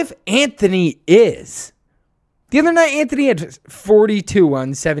cool. What if Anthony is? The other night, Anthony had 42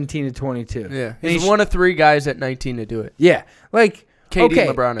 on 17 to 22. Yeah. He's one of 3 guys at 19 to do it. Yeah. Like,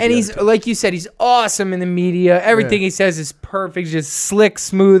 KD, LeBron, and he's, like you said, he's awesome in the media. Everything he says is perfect, just slick,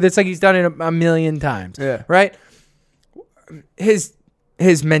 smooth. It's like he's done it a million times. Yeah. Right? His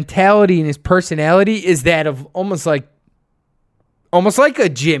mentality and his personality is that of almost like a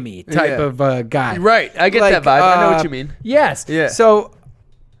Jimmy type of guy. Right. I get that vibe. I know what you mean. Yes. Yeah. So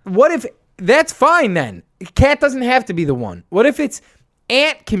what if that's fine then? Cat doesn't have to be the one. What if it's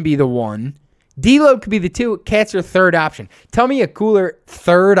Ant can be the one? D'Lo could be the 2. Cat's your third option. Tell me a cooler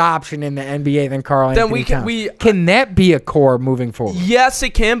third option in the NBA than Karl Anthony Towns. Can that be a core moving forward? Yes,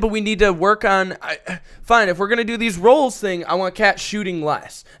 it can, but we need to work on. Fine, if we're gonna do these roles thing, I want Cat shooting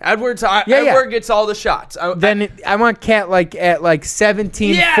less. Edwards gets all the shots. I want Cat like at like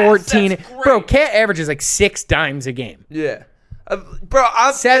 17, 14. Bro, Cat averages like 6 dimes a game. Yeah.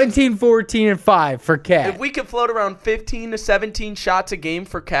 17, 14, and 5 for Cat. If we could float around 15 to 17 shots a game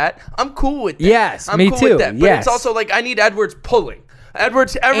for Cat, I'm cool with that. Yes, I'm me cool too. With that. But it's also like I need Edwards pulling.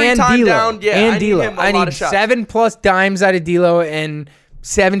 Edwards every and time D'Lo. down. Yeah, and I need D'Lo. him a lot of shots. 7+ dimes out of D'Lo and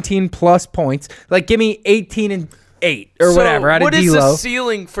 17+ points. Like, give me 18 and 8 or whatever out of D'Lo. What is the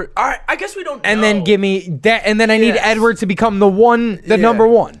ceiling for? All right, I guess we don't know. And then give me that, and then I need Edwards to become the number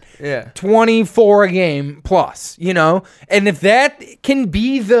one. Yeah. 24 a game plus, And if that can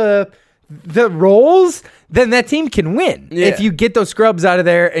be the roles, then that team can win. Yeah. If you get those scrubs out of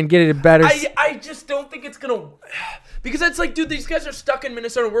there and get it better. I just don't think it's going to... Because it's like, dude, these guys are stuck in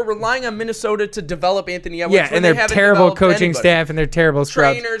Minnesota. We're relying on Minnesota to develop Anthony Edwards. Yeah, and they're terrible coaching staff and they're terrible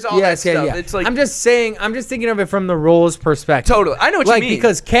scrubs. Trainers, all that stuff. Yeah. It's like, I'm just thinking of it from the roles perspective. Totally. I know what you mean.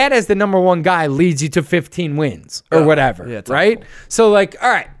 Because Cat as the number one guy leads you to 15 wins or whatever. Yeah, right? Awful. So like, all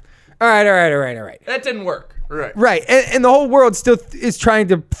right. That didn't work. Right. And the whole world still is trying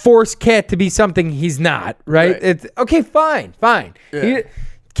to force Cat to be something he's not, right? It's okay, fine. Yeah.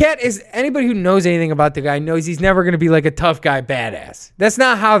 Cat is, anybody who knows anything about the guy knows he's never going to be like a tough guy badass. That's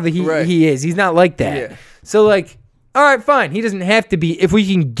not how he is. He's not like that. Yeah. So like, all right, fine. He doesn't have to be. If we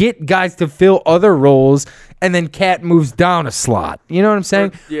can get guys to fill other roles and then Cat moves down a slot. You know what I'm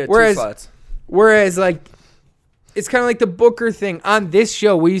saying? Yeah, 2 slots. Whereas like, it's kind of like the Booker thing. On this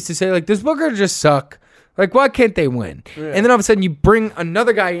show, we used to say like, does Booker just suck? Like, why can't they win? Yeah. And then all of a sudden you bring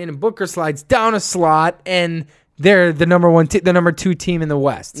another guy in and Booker slides down a slot and they're the number 2 team in the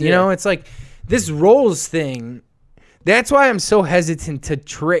West. You know, it's like this roles thing. That's why I'm so hesitant to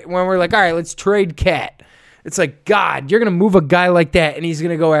trade when we're like, all right, let's trade Cat. It's like, God, you're going to move a guy like that and he's going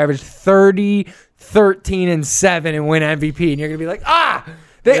to go average 30, 13, and 7 and win MVP. And you're going to be like,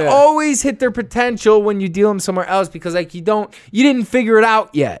 they always hit their potential when you deal them somewhere else because like you didn't figure it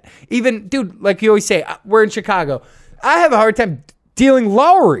out yet. Even, dude, like you always say, we're in Chicago. I have a hard time dealing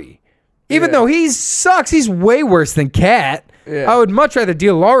Lowry. Even though he sucks, he's way worse than Cat. Yeah. I would much rather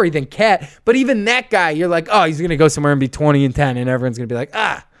deal Lowry than Cat. But even that guy, you're like, oh, he's going to go somewhere and be 20 and 10, and everyone's going to be like,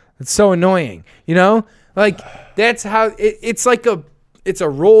 it's so annoying. Like, that's how it's like it's a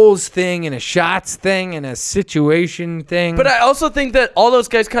roles thing and a shots thing and a situation thing. But I also think that all those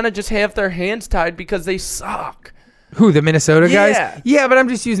guys kind of just have their hands tied because they suck. Who, the Minnesota guys? Yeah. Yeah, but I'm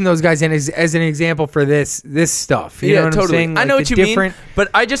just using those guys as an example for this stuff. You know what I'm saying? I know Like what you mean, but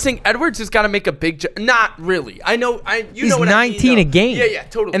I just think Edwards has got to make a big not really. I know you He's know what 19 I mean, a game. Yeah,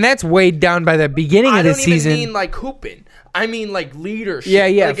 totally. And that's weighed down by the beginning of the season. I don't even mean like hooping. I mean like leadership.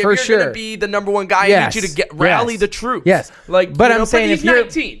 Yeah, like, for if sure. you're gonna be the number one guy, Yes. I need you to rally the troops. Yes. Like, but I'm saying he's if you're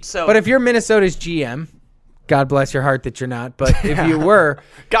 19, so But if you're Minnesota's GM, God bless your heart that you're not, but if you were,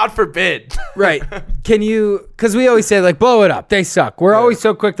 God forbid. right, can you, because we always say, like, blow it up. They suck. We're always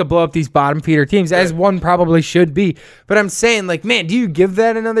so quick to blow up these bottom feeder teams, as one probably should be. But I'm saying, like, man, do you give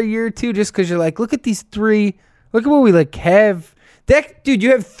that another year or two just because you're like, look at these three, look at what we, like, have. Dude,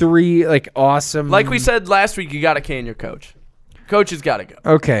 you have three, like, awesome. Like we said last week, you got to can your coach. Coach has got to go.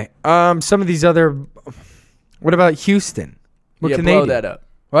 Okay. Some of these other, what about Houston? What can blow they do? that up.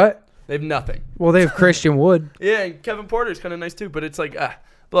 What? They have nothing. Well, they have Christian Wood. Yeah, and Kevin Porter's kind of nice too, but it's like,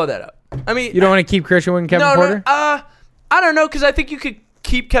 blow that up. I mean, You don't want to keep Christian Wood and Kevin Porter? I don't know, because I think you could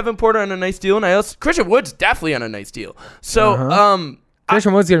keep Kevin Porter on a nice deal, and Christian Wood's definitely on a nice deal. So,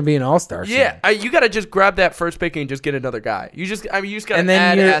 Christian Wood's going to be an all-star. yeah, you got to just grab that first pick and just get another guy. You just got to And then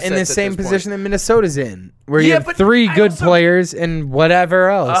add you're assets in the at same this position point. that Minnesota's in, where you Yeah, have but three I good also- players and whatever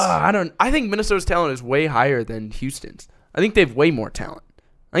else. I think Minnesota's talent is way higher than Houston's. I think they have way more talent.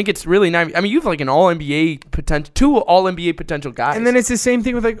 I think it's really not. I mean, you have like an All-NBA potential, 2 All-NBA potential guys. And then it's the same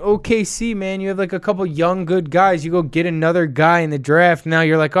thing with like OKC, man. You have like a couple young, good guys. You go get another guy in the draft. Now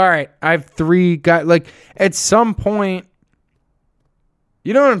you're like, all right, I have 3 guys. Like at some point,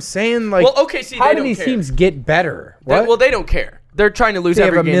 you know what I'm saying? Like, Well, OKC, how they do don't these care. teams get better? What? Well, they don't care. They're trying to lose They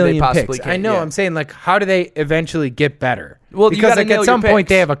have every a game they million possibly picks. can. I know. yeah. I'm saying, like, how do they eventually get better? Well, you because gotta like nail at some your point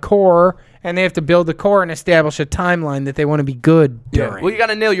they picks. have a core and they have to build a core and establish a timeline that they want to be good during. Well, you got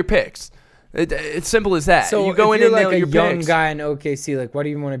to nail your picks. It's simple as that. So you go if in you're and like nail a your young picks. guy in OKC, like, why do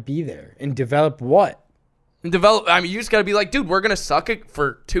you want to be there and develop what? And develop. I mean, you just got to be like, dude, we're gonna suck it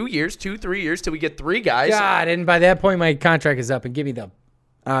for 2 years, 3 years till we get 3 guys. God, and by that point my contract is up and get me the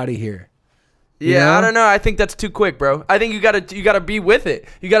out of here. Yeah, You know? I don't know. I think that's too quick, bro. I think you gotta be with it.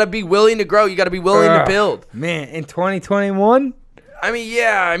 You gotta be willing to grow. You gotta be willing to Ugh, build. Man, in 2021,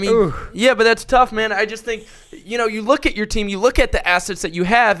 Yeah, but that's tough, man. I just think, you look at your team, you look at the assets that you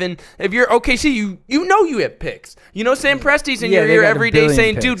have, and if you're OKC, you know you have picks. Sam Presti's in Yeah, your they ear got a every day billion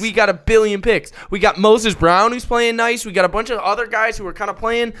saying, picks. dude, we got a billion picks. We got Moses Brown who's playing nice. We got a bunch of other guys who are kind of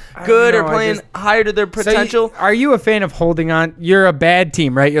playing good or know, I playing just- higher to their potential. Are you a fan of holding on? You're a bad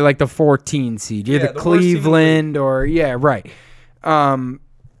team, right? You're like the 14 seed. You're Yeah, the the worst team in the Cleveland or right.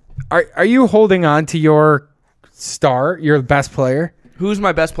 Are you holding on to your star, your best player? Who's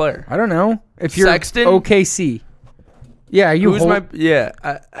my best player? I don't know. If you're Sexton? OKC. Yeah, are you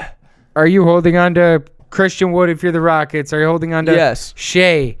Are you holding on to Christian Wood if you're the Rockets? Are you holding on to Yes.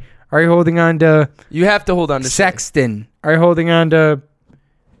 Shea? Are you holding on to You have to hold on to Sexton? Are you holding on to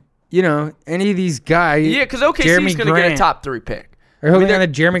any of these guys? Yeah, because OKC Jeremy is going to get a Grant. top 3 pick. Are you holding they're- on to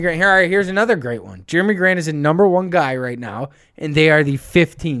Jeremy Grant? Here's another great one. Jeremy Grant is a number 1 guy right now, and they are the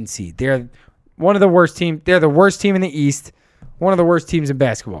 15 seed. They're one of the worst teams. They're the worst team in the East. One of the worst teams in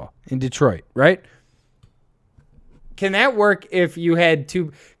basketball in Detroit, right? Can that work if you had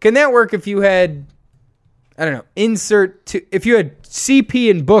I don't know, if you had CP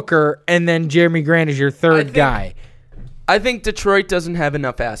and Booker and then Jeremy Grant is your third guy? I think Detroit doesn't have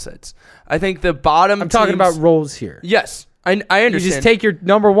enough assets. I think the bottom I'm talking teams- about roles here. Yes, I understand. You just take your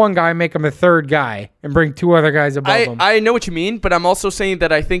number 1 guy and make him a third guy and bring 2 other guys above him. I know what you mean, but I'm also saying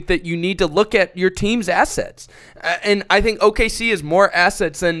that I think that you need to look at your team's assets. And I think OKC has more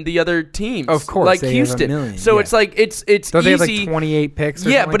assets than the other teams. Of course, like they have a Houston. million, So yeah. it's like it's Don't they have easy. like 28 picks?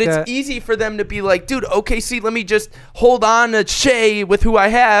 Or Yeah, something but like it's that? easy for them to be like, dude, OKC, let me just hold on to Shea with who I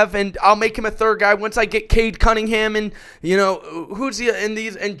have, and I'll make him a third guy once I get Cade Cunningham and who's he in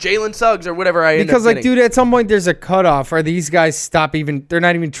these and Jalen Suggs or whatever I end Because, up like, getting. dude, at some point there's a cutoff where these guys they're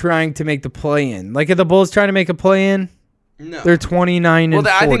not even trying to make the play in. Like, if the Bulls trying to make a play in, No. they're 29 and 40.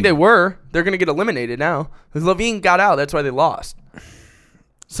 I think they were. They're going to get eliminated now. Levine got out. That's why they lost.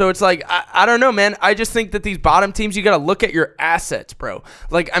 So it's like, I don't know, man. I just think that these bottom teams, you got to look at your assets, bro.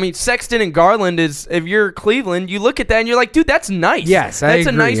 Like, I mean, Sexton and Garland if you're Cleveland, you look at that and you're like, dude, that's nice. Yes, I That's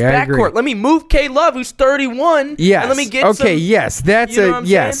agree, a nice I agree. backcourt. Let me move K Love, who's 31. Yes. And let me get okay, some, yes. That's you know what I'm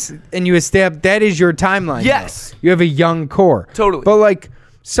yes. saying? And you establish that is your timeline. Yes. though. You have a young core. Totally. But, like,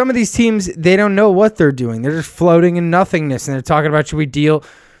 some of these teams, they don't know what they're doing. They're just floating in nothingness, and they're talking about, should we deal?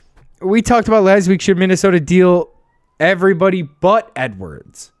 We talked about last week, should Minnesota deal everybody but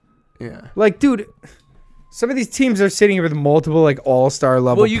Edwards? Yeah. Like, dude, Some of these teams are sitting here with multiple like all-star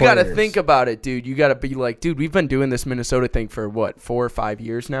level. Well, you got to players. think about it, dude. You got to be like, dude, we've been doing this Minnesota thing for what, 4 or 5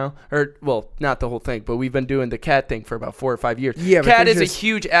 years now? Or, well, not the whole thing, but we've been doing the Cat thing for about 4 or 5 years. Yeah, Cat is a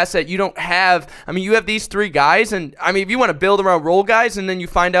huge asset. You don't have, I mean, you have these 3 guys, and I mean, if you want to build around role guys, and then you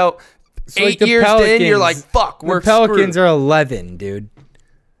find out So, 8 like, the years in, you're like, Pelicans- fuck, we're the Pelicans screwed. are 11, dude.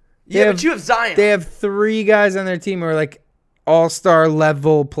 Yeah, have- but you have Zion. They have 3 guys on their team who are like all-star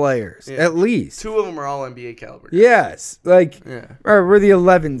level players, at least. 2 of them are all NBA caliber. Yes, like Yeah. all right, we're the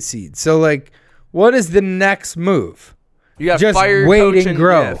 11th seed. So like, what is the next move? You got Just fire wait coach and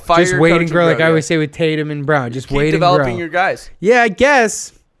grow. yeah, fire Just wait coach and grow, like I yeah. always say with Tatum and Brown. Just Keep wait and developing grow. your guys. Yeah, I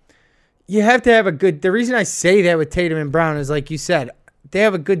guess you have to have a good. The reason I say that with Tatum and Brown is like you said, they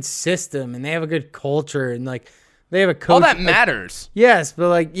have a good system and they have a good culture and like they have a coach. All that like, matters. Yes, but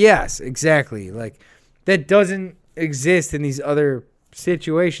like yes, exactly. Like that doesn't exist in these other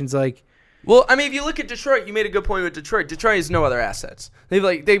situations. Like Well, I mean, if you look at Detroit, you made a good point with Detroit. Detroit has no other assets.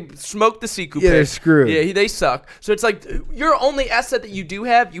 They smoked the Sekou pick. Yeah, they're screwed. Yeah, they suck. So it's like your only asset that you do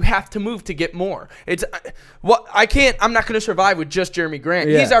have, you have to move to get more. It's I'm not going to survive with just Jeremy Grant.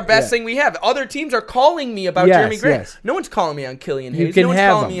 Yeah, He's our best yeah. thing we have. Other teams are calling me about Yes, Jeremy Grant. yes. No one's calling me on Killian You Hayes. can No one's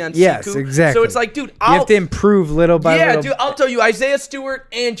have calling them. me on Yes, Sekou. exactly. So it's like, dude, you have to improve little by little. dude, I'll tell you, Isaiah Stewart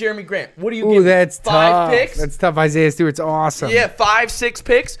and Jeremy Grant. What do you Ooh, give me? that's 5 tough. picks? That's tough. Isaiah Stewart's awesome. Yeah, 5, 6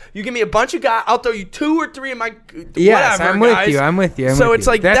 picks. You give me a bunch of guys. I'll throw you 2 or 3 of my. Yes, whatever, I'm with guys. you. I'm with you. So it's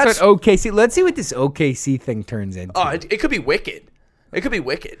like that's what OKC. Let's see what this OKC thing turns into. Oh, it could be wicked. It could be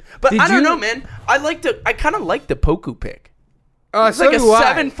wicked. But Did I don't you- know, man. I kind of like the Poku pick. He's So like a do I.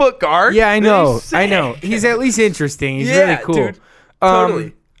 7-foot guard. Yeah, I and know. he's I know. sick. He's at least interesting. He's Yeah, really cool. dude.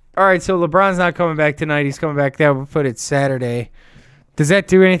 Totally. All right, so LeBron's not coming back tonight. He's coming back there. We'll put it Saturday. Does that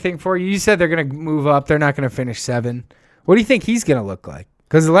do anything for you? You said they're going to move up. They're not going to finish 7. What do you think he's going to look like?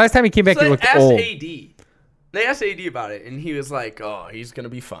 Because the last time he came back, So he they looked asked old. AD. They asked AD about it, and he was like, "Oh, he's gonna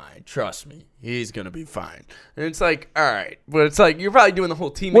be fine. Trust me, he's gonna be fine." And it's like, all right, but it's like you're probably doing the whole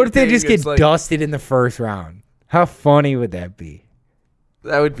team. What if they thing. just get It's like, dusted in the first round? How funny would that be?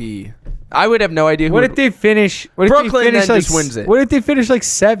 That would be. I would have no idea. What if they finish? What if Brooklyn they finish then like, just wins it. What if they finish like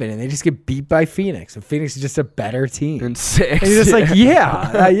 7 and they just get beat by Phoenix? And Phoenix is just a better team. in 6? And you're just like,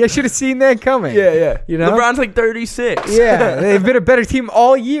 yeah, you should have seen that coming. yeah. You know? LeBron's like 36. Yeah, they've been a better team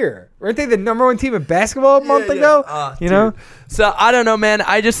all year. Weren't they the number 1 team in basketball a month ago? You know? So I don't know, man.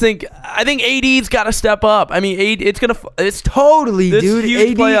 I think AD's got to step up. I mean, it's Totally, this dude.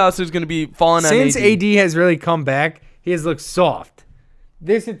 huge AD playoffs is gonna be falling on AD. Since AD has really come back, he has looked soft.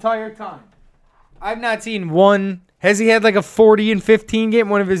 This entire time. I've not seen one. Has he had like a 40 and 15 game?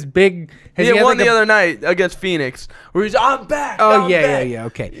 One of his big. Has He had won like the a- other night against Phoenix, where he's I'm back. Oh I'm yeah, back."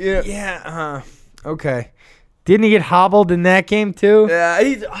 okay. Yeah. Yeah. Okay. Didn't he get hobbled in that game too? Yeah,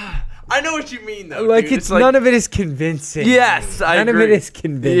 he's. I know what you mean though. Like dude. it's none of it is convincing. Yes, I none agree. of it is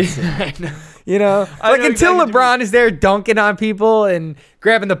convincing. Yeah, I know. You know, I like know until exactly what you LeBron is there dunking on people and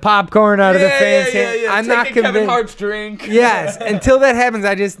grabbing the popcorn out of the fans' hand, I'm not Taking Kevin convinced. Hart's drink. Yes, until that happens,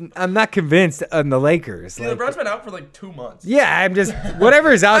 I'm not convinced on the Lakers. See, Like, LeBron's been out for like 2 months. yeah, I'm just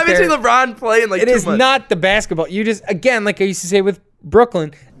whatever is I out haven't there. seen LeBron play in like It 2 is months. not the basketball. You just again, like I used to say with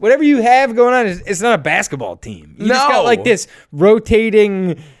Brooklyn, whatever you have going on it's not a basketball team. You just got No. like this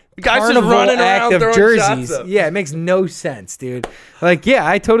rotating Guys just carnival running act around of throwing jerseys. shots up. Yeah, it makes no sense, dude. Like, yeah,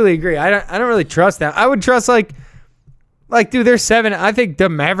 I totally agree. I don't really trust them. I would trust like dude, they're 7. I think the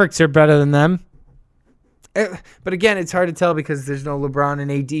Mavericks are better than them. But again, it's hard to tell because there's no LeBron and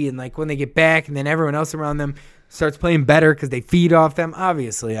AD, and like when they get back, and then everyone else around them starts playing better because they feed off them.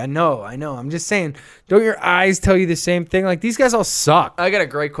 Obviously, I know. I'm just saying, don't your eyes tell you the same thing? Like these guys all suck. I got a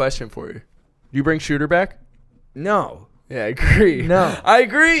great question for you. Do you bring Shooter back? No. Yeah, I agree. No. I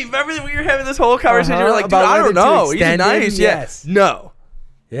agree. Remember that we were having this whole conversation? You're like, dude, About I whether don't to know. He's extend him? nice. Yes. Yeah. No.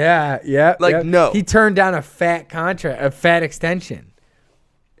 Yeah. Like, yep. no. He turned down a fat contract, a fat extension.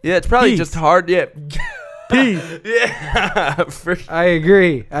 Yeah, it's probably Peace. just hard. Yeah. Peace. Yeah. For sure. I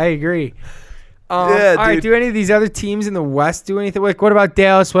agree. Yeah, all right. dude. Do any of these other teams in the West do anything? Like, what about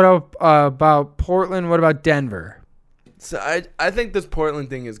Dallas? What about Portland? What about Denver? So I think this Portland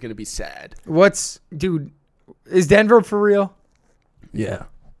thing is going to be sad. Dude, is Denver for real? Yeah.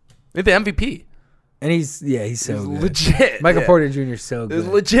 They're the MVP. And he's so He's good. legit. Michael yeah. Porter Jr. is so It's good.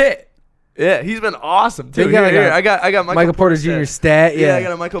 legit. Yeah, he's been awesome too. They got Here, like I got Michael Porter Jr. stat. Yeah, Yeah. I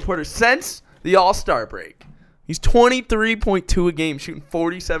got a Michael Porter since the All-Star break. He's 23.2 a game, shooting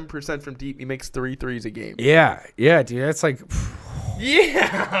 47% from deep. He makes 3 threes a game. Yeah, dude. That's like,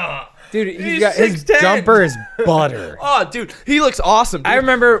 Yeah. Dude, He's his 6'10". jumper is butter. Oh, dude, he looks awesome. Dude. I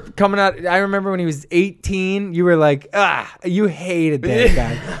remember coming out. I remember when he was 18. You were like, you hated that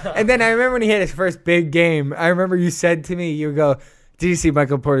guy. And then I remember when he had his first big game. I remember you said to me, you go, "Did you see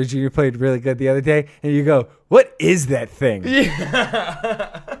Michael Porter Jr. played really good the other day?" And you go, "What is that thing?"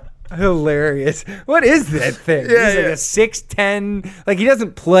 Yeah. Hilarious. What is that thing? Yeah, he's like a 6'10". Like he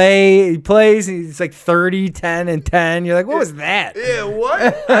doesn't play. He plays. He's like 30, 10, and 10. You're like, what was that? Yeah,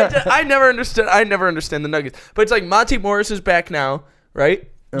 what? I never understood. I never understand the Nuggets. But it's like Monty Morris is back now, right?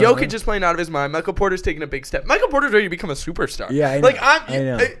 Jokic is playing out of his mind. Michael Porter's taking a big step. Michael Porter's ready to become a superstar. Yeah, I know. Like I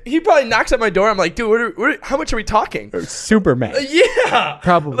know. He probably knocks at my door. I'm like, dude, how much are we talking? Superman. Yeah,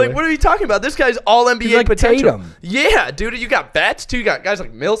 Probably. Like, what are you talking about? This guy's all NBA He's like potential. Tatum. Yeah, dude. You got bats too. You got guys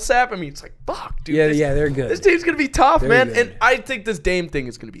like Millsap. I mean, it's like, fuck, dude. Yeah, they're good. This team's gonna be tough, They're man. good. And I think this Dame thing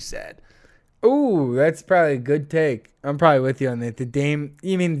is gonna be sad. Ooh, that's probably a good take. I'm probably with you on that. The Dame,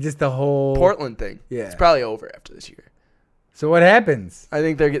 you mean just the whole Portland thing. Yeah. It's probably over after this year. So what happens? I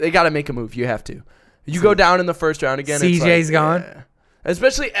think they got to make a move. You have to. You go down in the first round again. it's CJ's like, gone? yeah.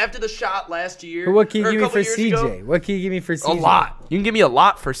 Especially after the shot last year. But what can or you a give me couple for years CJ? ago. What can you give me for CJ? A lot. You can give me a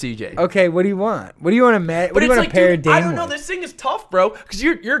lot for CJ. Okay, what do you want? What do you want to match? What do you it's want to pair Dame I don't know. with? This thing is tough, bro. Because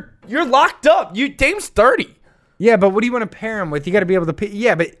you're locked up. Dame's 30. Yeah, but what do you want to pair him with? You got to be able to pick.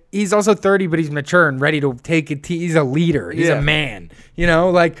 Yeah, but he's also 30, but he's mature and ready to take it. He's a leader. He's Yeah. a man. You know,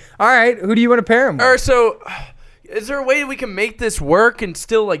 like, all right, who do you want to pair him with? Or so, is there a way we can make this work and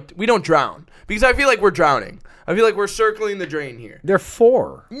still like we don't drown? Because I feel like we're drowning. I feel like we're circling the drain here. They're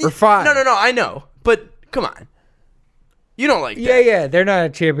 4 or 5. No. I know, but come on. You don't like that. Yeah, they're not a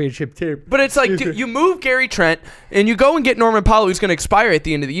championship team. But it's like, dude, you move Gary Trent and you go and get Norman Powell, who's going to expire at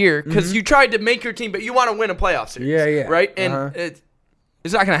the end of the year because you tried to make your team, but you want to win a playoff series. Yeah. Right? And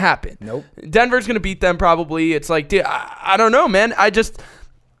it's not going to happen. Nope. Denver's going to beat them probably. It's like, dude, I don't know, man. I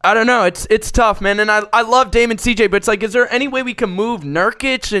don't know. It's tough, man. And I love Dame and CJ, but it's like, is there any way we can move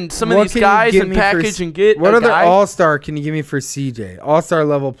Nurkic and some of these guys and package and get what a other guy? all-star can you give me for CJ? All-star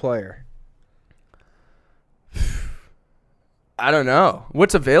level player. I don't know.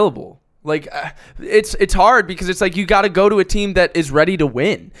 What's available? Like, it's hard because it's like you got to go to a team that is ready to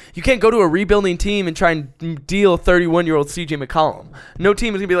win. You can't go to a rebuilding team and try and deal 31-year-old CJ McCollum. No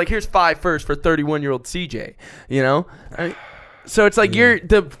team is going to be like, here's 5 first for 31-year-old CJ, you know? So it's like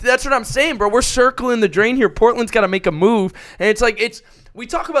that's what I'm saying, bro. We're circling the drain here. Portland's got to make a move. And it's like we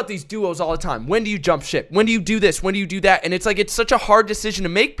talk about these duos all the time. When do you jump ship? When do you do this? When do you do that? And it's like it's such a hard decision to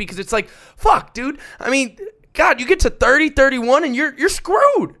make because it's like, fuck, dude. I mean, God, you get to 30, 31, and you're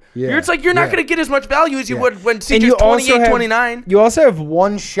screwed. Yeah. It's like you're not going to get as much value as you would when And CJ's you also 28, have- 29. You also have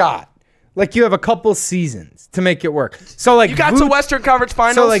one shot. Like, you have a couple seasons to make it work. So, like, You got to Western Conference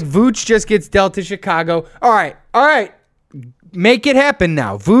Finals. So, like, Vooch just gets dealt to Chicago. All right. Make it happen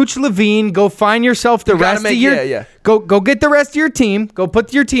now. Vooch, Levine, go find yourself the rest of your... Yeah. Go get the rest of your team. Go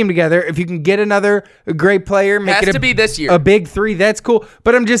put your team together. If you can get another great player, make Has it to be this year. a big 3. That's cool.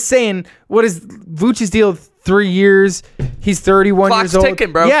 But I'm just saying, what is Vooch's deal? 3 years. He's 31 Clock's years old.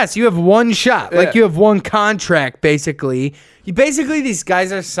 ticking, bro. Yes, you have one shot. Like, Yeah. you have one contract, basically. These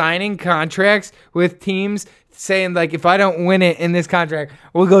guys are signing contracts with teams saying, like, if I don't win it in this contract,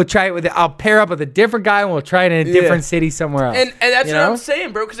 we'll go try it with it. I'll pair up with a different guy and we'll try it in a different city somewhere else. And that's You what know? I'm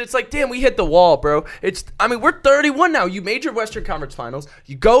saying, bro, because it's like, damn, we hit the wall, bro. We're 31 now. You made your Western Conference Finals.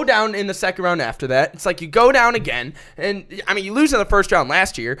 You go down in the second round after that. It's like you go down again. And, I mean, you lose in the first round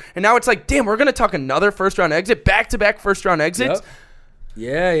last year. And now it's like, damn, we're going to talk another first-round exit, back-to-back first-round exits. Yep.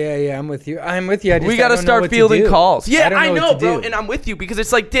 Yeah. I'm with you. We got to start fielding calls. Yeah, I don't know, what to bro. do. And I'm with you because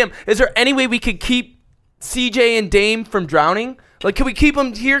it's like, damn, is there any way we could keep CJ and Dame from drowning? Like, can we keep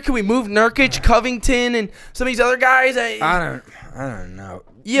them here? Can we move Nurkic, Covington, and some of these other guys? I don't know.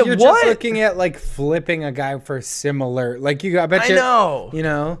 Yeah, You're what? just looking at, like, flipping a guy for similar. Like, I bet I you. know. You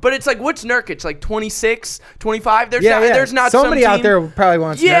know? But it's like, what's Nurkic? Like 26, 25? There's not somebody some out team, there probably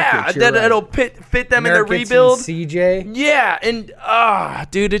wants yeah, Nurkic. You're that'll right. fit them in their Nurkic rebuild. and CJ. Yeah, and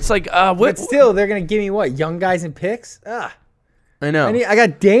dude, it's like what? But still, they're gonna give me what? Young guys and picks? I know. I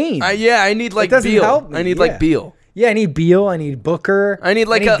got Dame. I need like doesn't Beal. help me, I need yeah. like Beal. Yeah, I need Beal. I need Booker. I need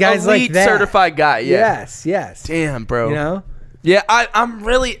like guys elite like that. certified guy. Yeah. Yes. Damn, bro. You know, Yeah,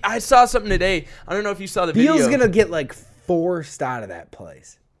 I saw something today. I don't know if you saw the video. Beal's gonna get like forced out of that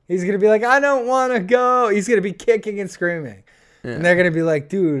place. He's gonna be like, I don't want to go. He's gonna be kicking and screaming, and they're gonna be like,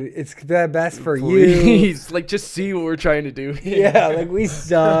 dude, it's the best for you. Please, like, just see what we're trying to do. Yeah, like we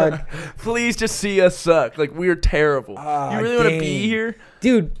suck. Please just see us suck. Like, we're terrible. You really want to be Dame. here?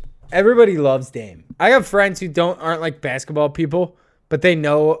 Dude, everybody loves Dame. I have friends who aren't like basketball people, but they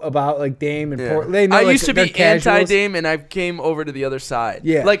know about like Dame and Portland. They know, I like, used to they're be casuals. anti-Dame, and I came over to the other side.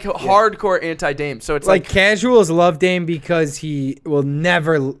 Yeah, like yeah. hardcore anti-Dame. So it's Like like casuals love Dame because he will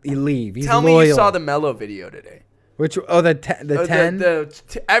never leave. He's tell loyal. me you saw the Melo video today. Which the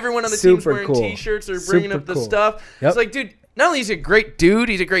 10? Everyone on the team's Super wearing cool. T-shirts or bringing Super up the cool. stuff. Yep. It's like, dude, not only is he a great dude,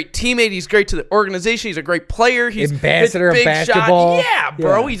 he's a great teammate. He's great to the organization. He's a great player. He's Ambassador of big basketball. Shot. Yeah,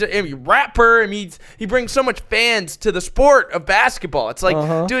 bro. Yeah. He's a rapper. I mean, he brings so much fans to the sport of basketball. It's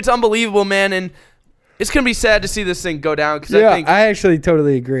like, dude, it's unbelievable, man. And it's going to be sad to see this thing go down because I think I actually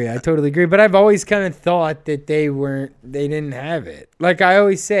totally agree. But I've always kind of thought that they didn't have it. Like I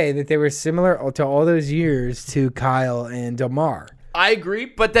always say that they were similar to all those years to Kyle and DeMar. I agree,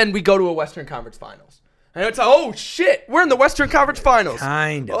 but then we go to a Western Conference Finals. And it's like, oh, shit, we're in the Western Conference Finals.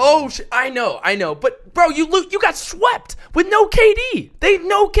 Kind of. Oh, shit, I know. But, bro, you got swept with no KD. They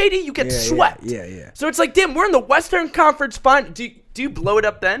no KD, you get swept. Yeah. So it's like, damn, we're in the Western Conference Finals. Do you blow it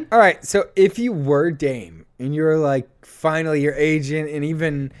up then? All right, so if you were Dame and you're like finally your agent and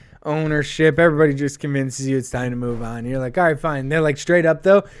even ownership, everybody just convinces you it's time to move on. You're like, all right, fine. They're like, straight up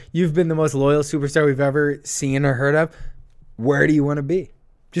though, you've been the most loyal superstar we've ever seen or heard of. Where do you want to be?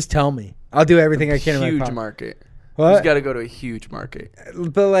 Just tell me. I'll do everything I can in my Huge power. market. What? He's got to go to a huge market.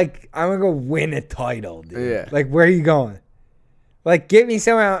 But like, I'm gonna go win a title, dude. Yeah. Like, where are you going? Like, get me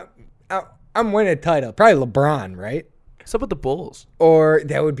somehow. I'm winning a title. Probably LeBron, right? What's up with the Bulls? Or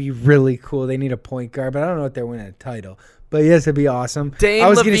that would be really cool. They need a point guard, but I don't know if they're winning a title. But yes, it'd be awesome. Dame, I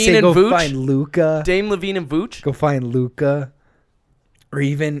was Levine, gonna say and go Vooch? find Luka. Dame, Levine, and Vooch? Go find Luka. Or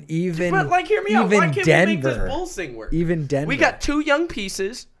even But, like, hear me out. Why can't Denver. we make this Bulls thing work? Even Denver. We got 2 young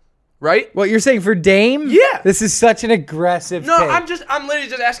pieces, right? What you're saying for Dame? Yeah. This is such an aggressive No, take. I'm literally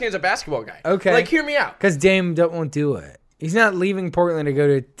just asking as a basketball guy. Okay. Like, hear me out. Because Dame won't do it. He's not leaving Portland to go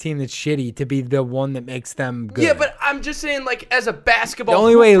to a team that's shitty to be the one that makes them good. Yeah, but I'm just saying, like, as a basketball the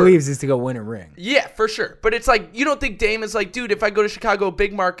only way he hooper- leaves is to go win a ring. Yeah, for sure. But it's like, you don't think Dame is like, dude, if I go to Chicago,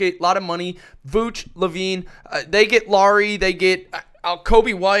 big market, a lot of money, Vooch, Levine, they get Laurie, they get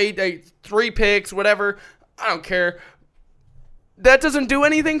Kobe White, 3 picks, whatever. I don't care. That doesn't do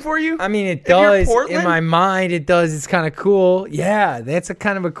anything for you? I mean, it If you're does. Portland? In my mind, it does. It's kind of cool. Yeah, that's a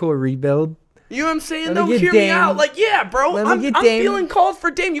kind of a cool rebuild. You know what I'm saying? Let Though, me get hear me Dame. out. Like, yeah, bro, Let me I'm get Dame. feeling called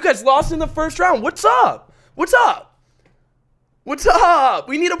for Dame. You guys lost in the first round. What's up? What's up? What's up?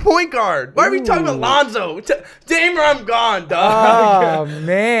 We need a point guard. Why are we talking about Lonzo? Dame or I'm gone, dog. Oh,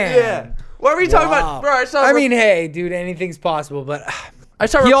 man. Yeah. Why are we talking Wow. about, bro? I mean, hey, dude, anything's possible, but I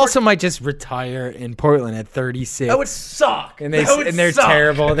saw he report- also might just retire in Portland at 36. That would suck. and suck. they're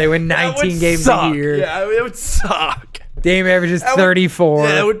terrible. They win That would 19 games suck. a year. Yeah, it would suck. Dame averages That would- 34.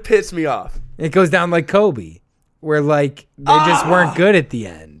 Yeah, that would piss me off. It goes down like Kobe, where like they just weren't good at the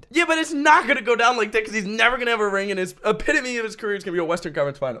end. Yeah, but it's not going to go down like that because he's never going to have a ring, and his epitome of his career is going to be a Western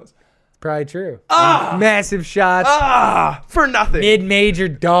Conference Finals. Probably true. Massive shots. For nothing. Mid-major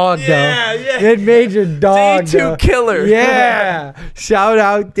dog, Yeah, though. yeah. Mid-major dog, D2 though. killer. Yeah. Shout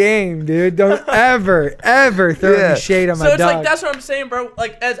out Dame, dude. Don't ever throw any shade on my So it's dog. like, that's what I'm saying, bro.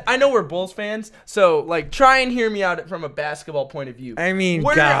 Like, as I know we're Bulls fans, so like, try and hear me out from a basketball point of view. I mean,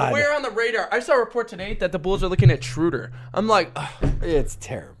 we're God. on the radar. I saw a report today that the Bulls are looking at Schroeder. I'm like, ugh. It's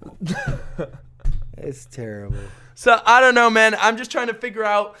terrible. It's terrible. So I don't know, man. I'm just trying to figure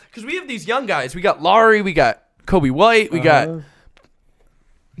out because we have these young guys. We got Laurie, we got Kobe White, we got. Did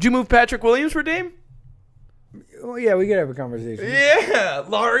you move Patrick Williams for Dame? Well, yeah, we could have a conversation. Yeah,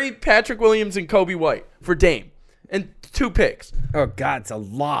 Laurie, Patrick Williams, and Kobe White for Dame, and 2 picks. Oh, God, it's a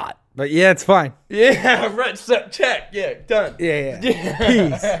lot. But yeah, it's fine. Yeah, right. So check. Yeah, done. Yeah.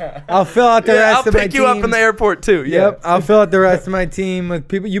 Peace. I'll fill out the rest I'll of my pick you up team. in the airport too. Yeah. Yep, I'll fill out the rest of my team with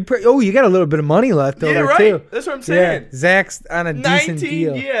people. You got a little bit of money left over right. too. That's what I'm saying. Yeah, Zach's on a decent 19,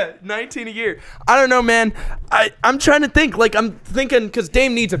 deal. yeah, 19 a year. I don't know, man. I'm trying to think. Like, I'm thinking because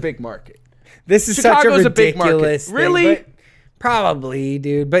Dame needs a big market. This is Chicago's such a a big market. ridiculous thing, Really? but probably,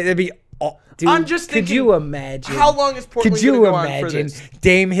 dude. But it'd be. Dude, I'm just could thinking, you imagine? how long is Portland Could you gonna go on for imagine this?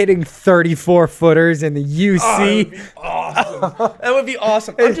 Dame hitting 34-footers in the UC? That would be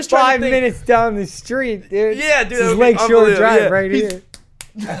awesome. I'm It's just trying 5 to think. minutes down the street, dude. Yeah, dude, This that is would be Lakeshore unbelievable. Drive Yeah. right here.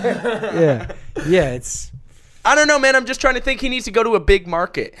 Yeah, it's. I don't know, man. I'm just trying to think. He needs to go to a big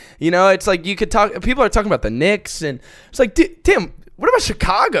market. You know, it's like you could talk. People are talking about the Knicks, and it's like, Tim, what about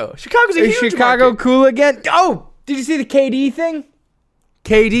Chicago? Chicago's a Is huge Chicago market. cool again? Oh, did you see the KD thing?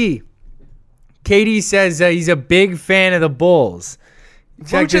 KD says he's a big fan of the Bulls. Check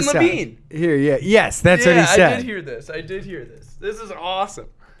Vooch and this out. Levine. Here, yeah. Yes, that's what he said. I did hear this. This is awesome.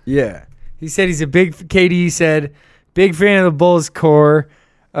 Yeah. He said he's a big KD said big fan of the Bulls core.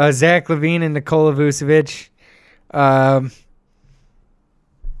 Zach LaVine and Nikola Vucevic.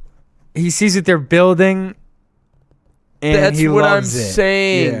 he sees what they're building, and That's he what I'm loves it.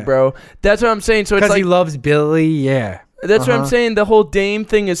 saying, bro. That's what I'm saying. So it's Because like he loves Billy, yeah. That's what I'm saying. The whole Dame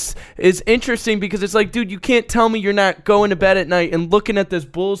thing is interesting because it's like, dude, you can't tell me you're not going to bed at night and looking at this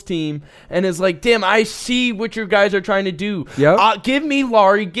Bulls team and it's like, damn, I see what your guys are trying to do. Yep. Give me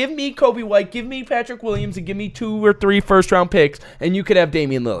Laurie, give me Kobe White, give me Patrick Williams, and give me 2 or 3 first-round picks, and you could have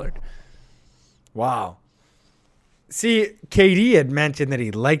Damian Lillard. Wow. See, KD had mentioned that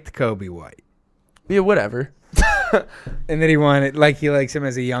he liked Kobe White. Yeah, whatever. And that he wanted, like, he likes him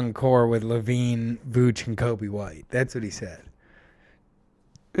as a young core with Levine, Vooch, and Kobe White. That's what he said.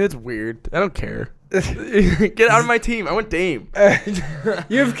 It's weird. I don't care. Get out of my team. I want Dame.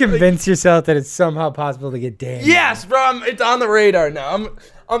 You've convinced yourself that it's somehow possible to get Dame. Yes, bro. It's on the radar now.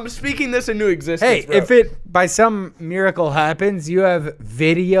 I'm speaking this into existence. Hey, bro. if it by some miracle happens, you have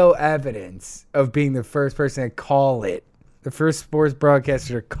video evidence of being the first person to call it, the first sports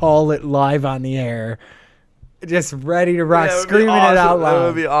broadcaster to call it live on the air, just ready to rock, screaming it out loud. That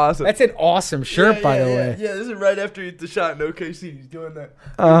would be awesome. That's an awesome shirt, by the way. Yeah, this is right after he hit the shot in OKC. He's doing that.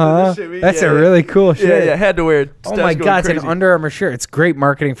 That's a really cool shirt. Yeah, had to wear it. Oh my God, it's an Under Armour shirt. It's great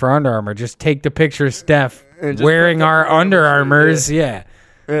marketing for Under Armour. Just take the picture of Steph wearing our Under Armours. Yeah.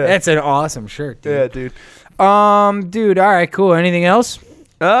 That's an awesome shirt, dude. Yeah, dude. Dude, all right, cool. Anything else?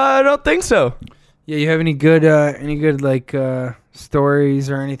 I don't think so. Yeah, you have any good like stories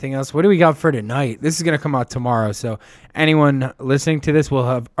or anything else? What do we got for tonight? This is gonna come out tomorrow, so anyone listening to this will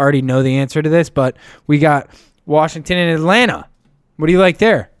have already know the answer to this. But we got Washington and Atlanta. What do you like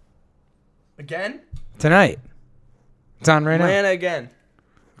there Again? tonight? It's on right now. Atlanta again.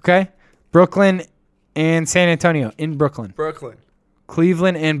 Okay, Brooklyn and San Antonio in Brooklyn. Brooklyn.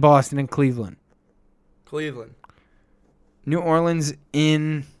 Cleveland and Boston in Cleveland. Cleveland. New Orleans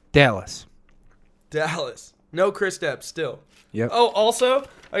in Dallas. Dallas. No Kristaps still. Yep. Oh, also,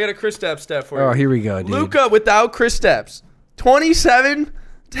 I got a Kristaps stat for you. Oh, here we go, dude. Luka without Kristaps. 27,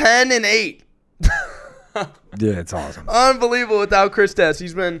 10, and 8. Yeah, it's awesome. Unbelievable without Kristaps.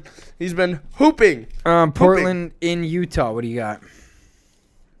 He's been hooping. Portland in Utah. What do you got?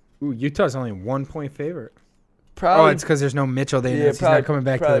 Ooh, Utah's only 1 point favorite. Probably. Oh, it's because there's no Mitchell. He's not coming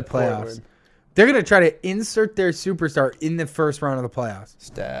back to the playoffs. Portland. They're going to try to insert their superstar in the first round of the playoffs.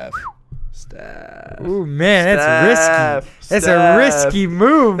 Steph. Ooh, man, that's risky. That's a risky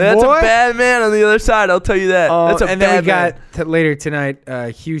move, That's boy. a bad man on the other side, I'll tell you that. That's a and bad then we got later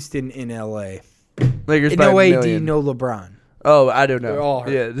tonight, Houston in L.A. Lakers No by a AD, million. no LeBron. Oh, I don't know. They're all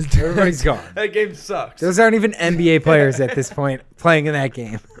hurt. Yeah. Everybody's gone. That game sucks. Those aren't even NBA players at this point playing in that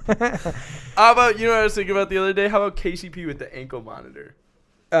game. How about, you know what I was thinking about the other day? How about KCP with the ankle monitor?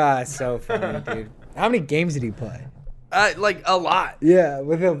 So funny, dude. How many games did he play? Like a lot. Yeah,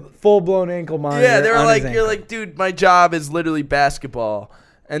 with a full-blown ankle monitor. Yeah, they were on like, his you're ankle. like, dude, my job is literally basketball.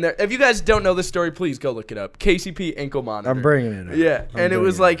 And if you guys don't know this story, please go look it up. KCP ankle monitor. I'm bringing it up. Yeah, and it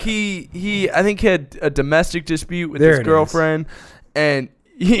was like he I think he had a domestic dispute with his girlfriend, and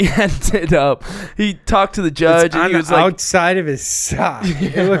he ended up, he talked to the judge, and he was like, outside of his sock.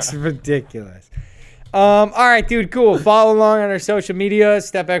 It looks ridiculous. All right, dude, cool. Follow along on our social media,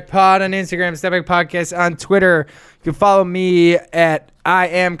 Step Back Pod on Instagram, Step Back Podcast on Twitter. You can follow me at I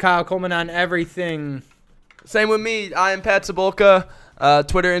am Kyle Coleman on everything. same with me. I am Pat Sabolka,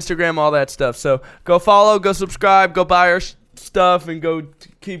 Twitter, Instagram, all that stuff. So go follow, go subscribe, go buy our stuff, and go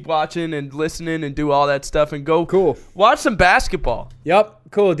keep watching and listening and do all that stuff, and go watch some basketball. Yep,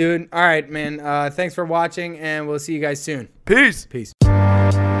 cool, dude. All right, man. Thanks for watching, and we'll see you guys soon. Peace. Peace.